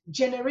those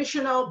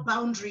generational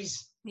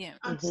boundaries.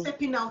 And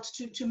stepping out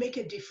to make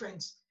a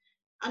difference.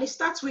 And it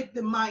starts with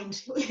the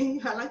mind.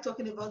 I like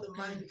talking about the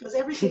mind because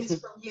everything is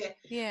from here.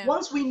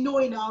 Once we know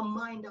in our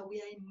mind that we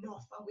are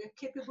enough and we are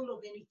capable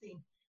of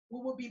anything, we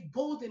will be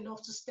bold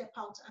enough to step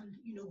out and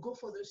go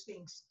for those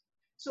things.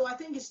 So I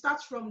think it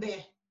starts from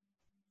there.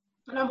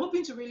 And I'm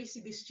hoping to really see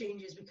these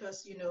changes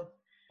because,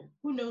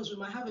 who knows, we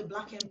might have a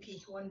Black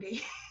MP one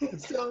day.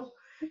 So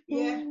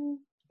it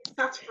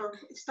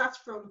starts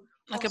from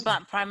like a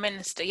Black Prime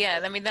Minister.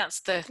 I mean, that's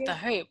the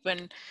hope.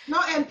 And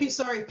not MP,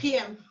 sorry,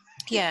 PM.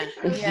 We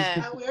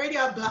already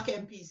have Black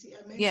MPs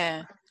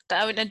here.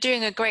 They're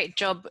doing a great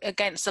job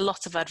against a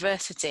lot of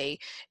adversity.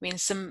 I mean,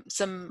 some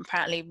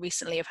apparently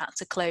recently have had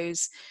to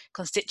close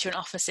constituent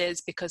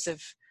offices because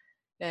of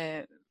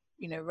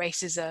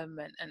racism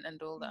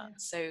and all that.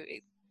 So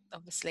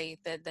obviously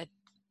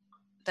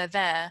they're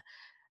there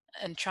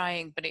and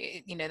trying, but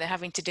they're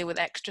having to deal with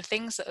extra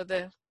things that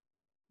other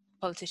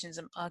politicians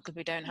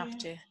arguably don't have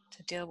to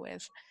deal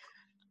with.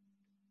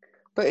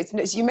 But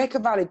you make a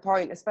valid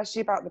point,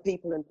 especially about the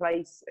people in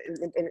place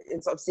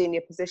in sort of senior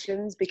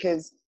positions,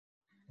 because,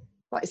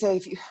 like I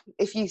say,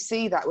 if you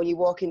see that when you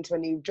walk into a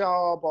new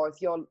job, or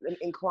if you're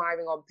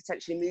inquiring on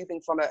potentially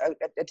moving from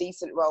a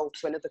decent role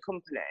to another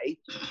company,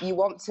 you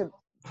want to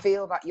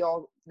feel that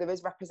there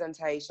is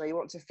representation, or you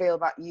want to feel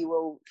that you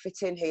will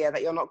fit in here,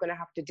 that you're not going to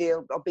have to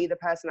deal or be the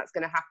person that's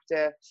going to have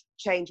to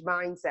change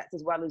mindsets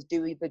as well as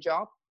do the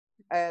job.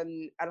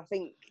 And I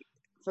think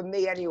for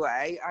me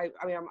anyway, I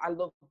mean, I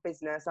love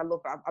business. I'm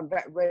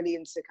really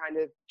into kind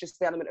of just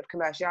the element of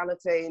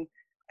commerciality,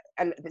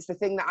 and it's the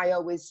thing that I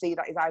always see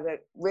that is either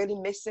really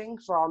missing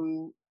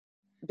from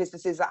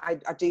businesses that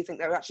I do think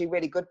they're actually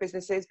really good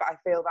businesses, but I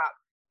feel that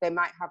they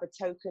might have a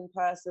token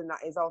person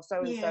that is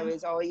also, and so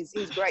is, oh, he's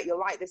great, you'll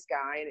like this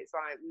guy, and it's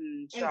like,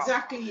 shock.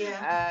 Exactly,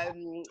 yeah.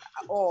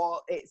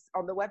 Or it's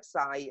on the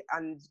website,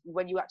 and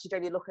when you actually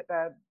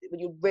when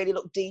you really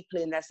look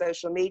deeply in their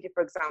social media,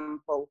 for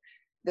example,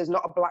 there's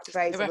not a black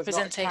face, the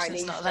representation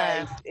is not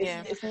there.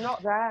 It's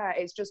not there.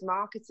 It's just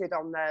marketed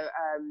on the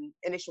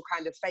initial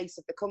kind of face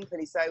of the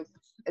company. So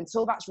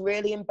until that's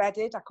really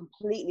embedded, I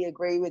completely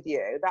agree with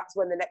you. That's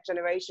when the next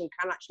generation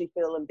can actually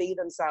feel and be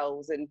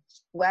themselves and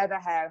wear their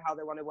hair how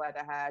they want to wear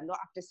their hair, not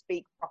have to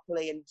speak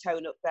properly and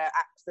tone up their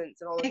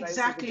accents and all of those things,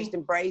 and just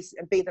embrace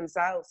and be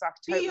themselves. So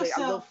I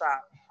love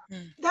that.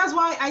 That's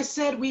why I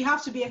said we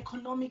have to be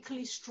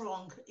economically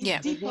strong.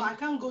 It's deeper. I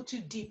can't go too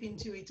deep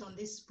into it on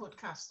this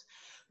podcast,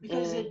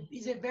 because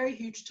it's a very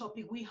huge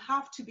topic. We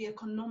have to be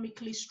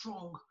economically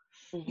strong,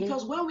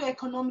 because when we're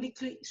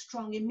economically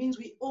strong, it means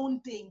we own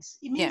things.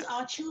 It means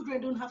our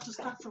children don't have to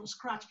start from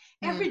scratch.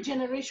 Every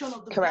generation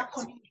of the Black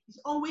community is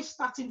always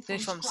starting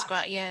from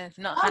scratch.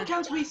 Why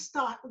can't we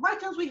start? Why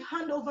can't we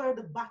hand over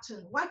the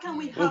baton? Why can't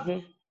we have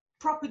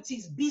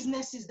properties,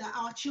 businesses that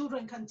our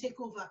children can take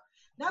over?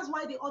 That's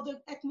why the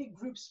other ethnic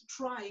groups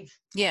thrive.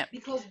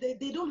 Because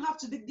they don't have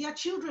to, their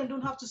children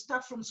don't have to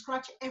start from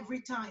scratch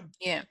every time.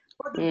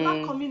 But the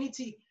Black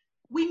community,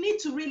 we need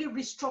to really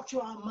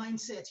restructure our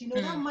mindset.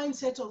 That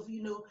mindset of,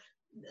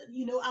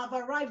 I've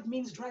arrived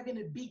means driving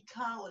a big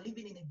car or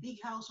living in a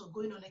big house or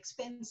going on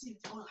expensive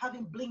or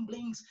having bling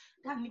blings.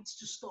 That needs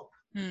to stop.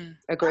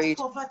 Agreed.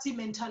 That's poverty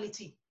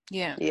mentality.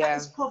 That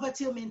is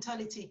poverty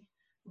mentality.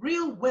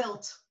 Real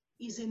wealth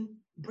is in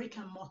brick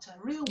and mortar.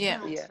 Real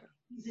wealth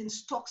is in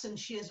stocks and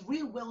shares.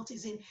 Real wealth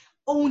is in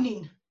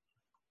owning.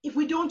 If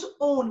we don't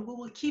own,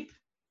 we're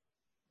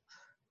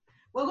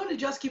going to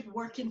just keep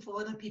working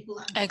for other people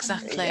and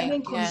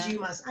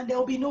consumers, and there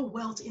will be no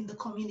wealth in the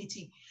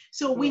community.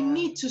 So we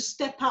need to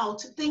step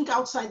out, think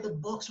outside the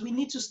box. We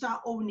need to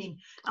start owning,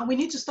 and we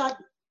need to start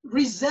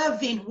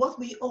reserving what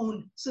we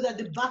own so that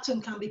the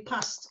baton can be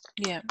passed.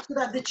 So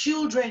that the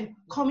children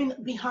coming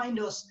behind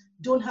us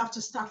don't have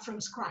to start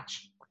from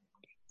scratch.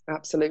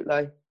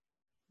 Absolutely.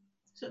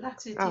 So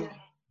that's it.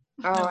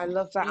 I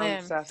love that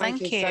answer.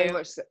 Thank you so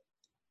much.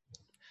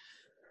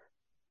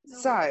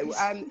 So,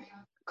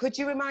 could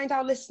you remind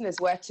our listeners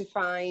where to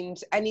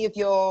find any of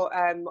your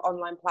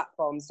online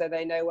platforms, so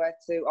they know where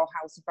to or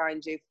how to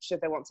find you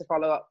should they want to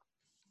follow up?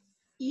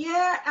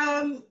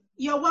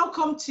 You're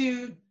welcome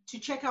to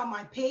check out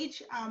my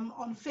page. I'm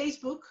on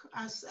Facebook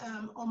as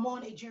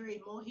Omon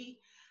Imohi.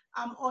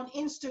 I'm on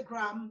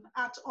Instagram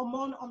at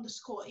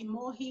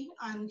Omon_Imohi,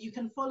 and you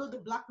can follow the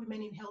Black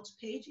Women in Health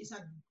page. It's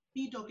at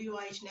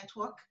BWIH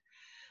Network.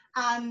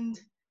 And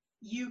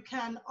you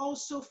can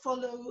also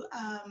follow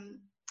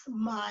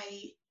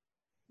my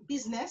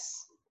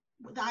business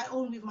that I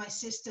own with my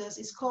sisters.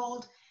 It's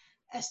called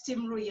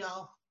Estime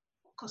Royale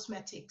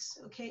Cosmetics.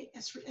 Okay,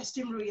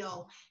 Estime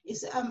Royale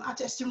is at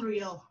Estime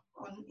Royale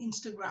on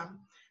Instagram,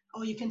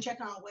 or you can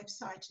check out our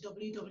website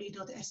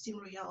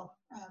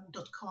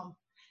www.estimeroyale.com.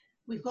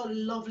 We've got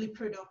lovely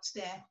products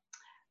there,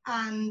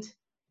 and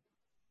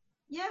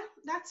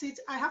that's it.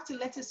 I have to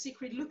let a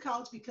secret. Look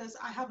out, because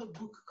I have a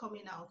book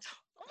coming out.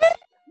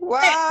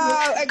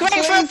 Wow,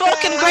 great for a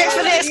book and great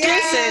for the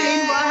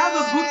exclusive. I have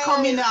a book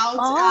coming out,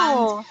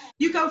 and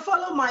you can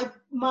follow my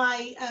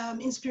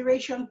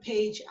inspiration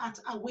page at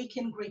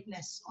Awaken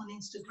Greatness on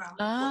Instagram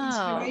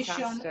for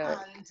inspiration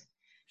and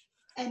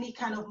any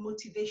kind of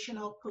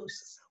motivational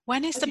posts.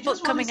 When is the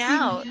book coming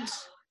out?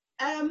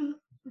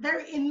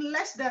 In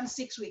less than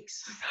 6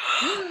 weeks.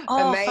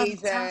 Amazing.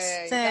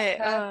 Fantastic.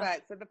 That's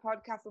perfect. So the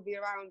podcast will be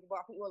around,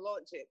 I think we'll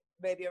launch it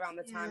maybe around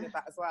the time of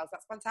that as well. So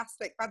that's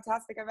fantastic,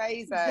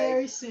 amazing.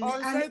 Very soon.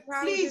 I'm so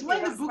proud please, of you.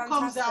 when the book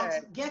comes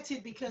out, get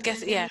it, because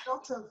there's a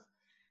lot of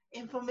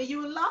information. You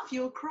will laugh,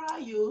 you'll cry,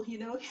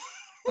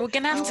 We're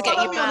going to have to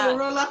get you back. On a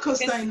roller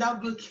coaster in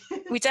that book.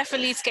 We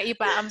definitely need to get you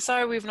back. I'm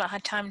sorry we've not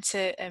had time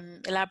to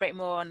elaborate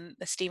more on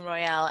Estime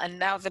Royale and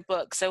now the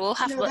book. So we'll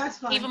have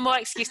even more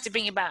excuse to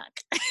bring you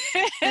back.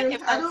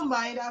 I don't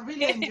mind. I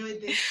really enjoyed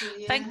this. So,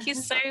 Thank you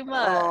so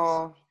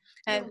much.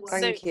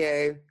 Thank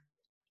you.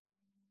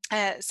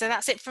 So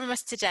that's it from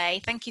us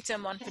today. Thank you to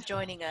Omon for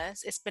joining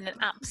us. It's been an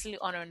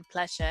absolute honour and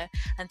pleasure.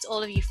 And to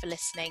all of you for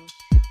listening,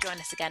 join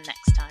us again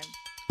next time.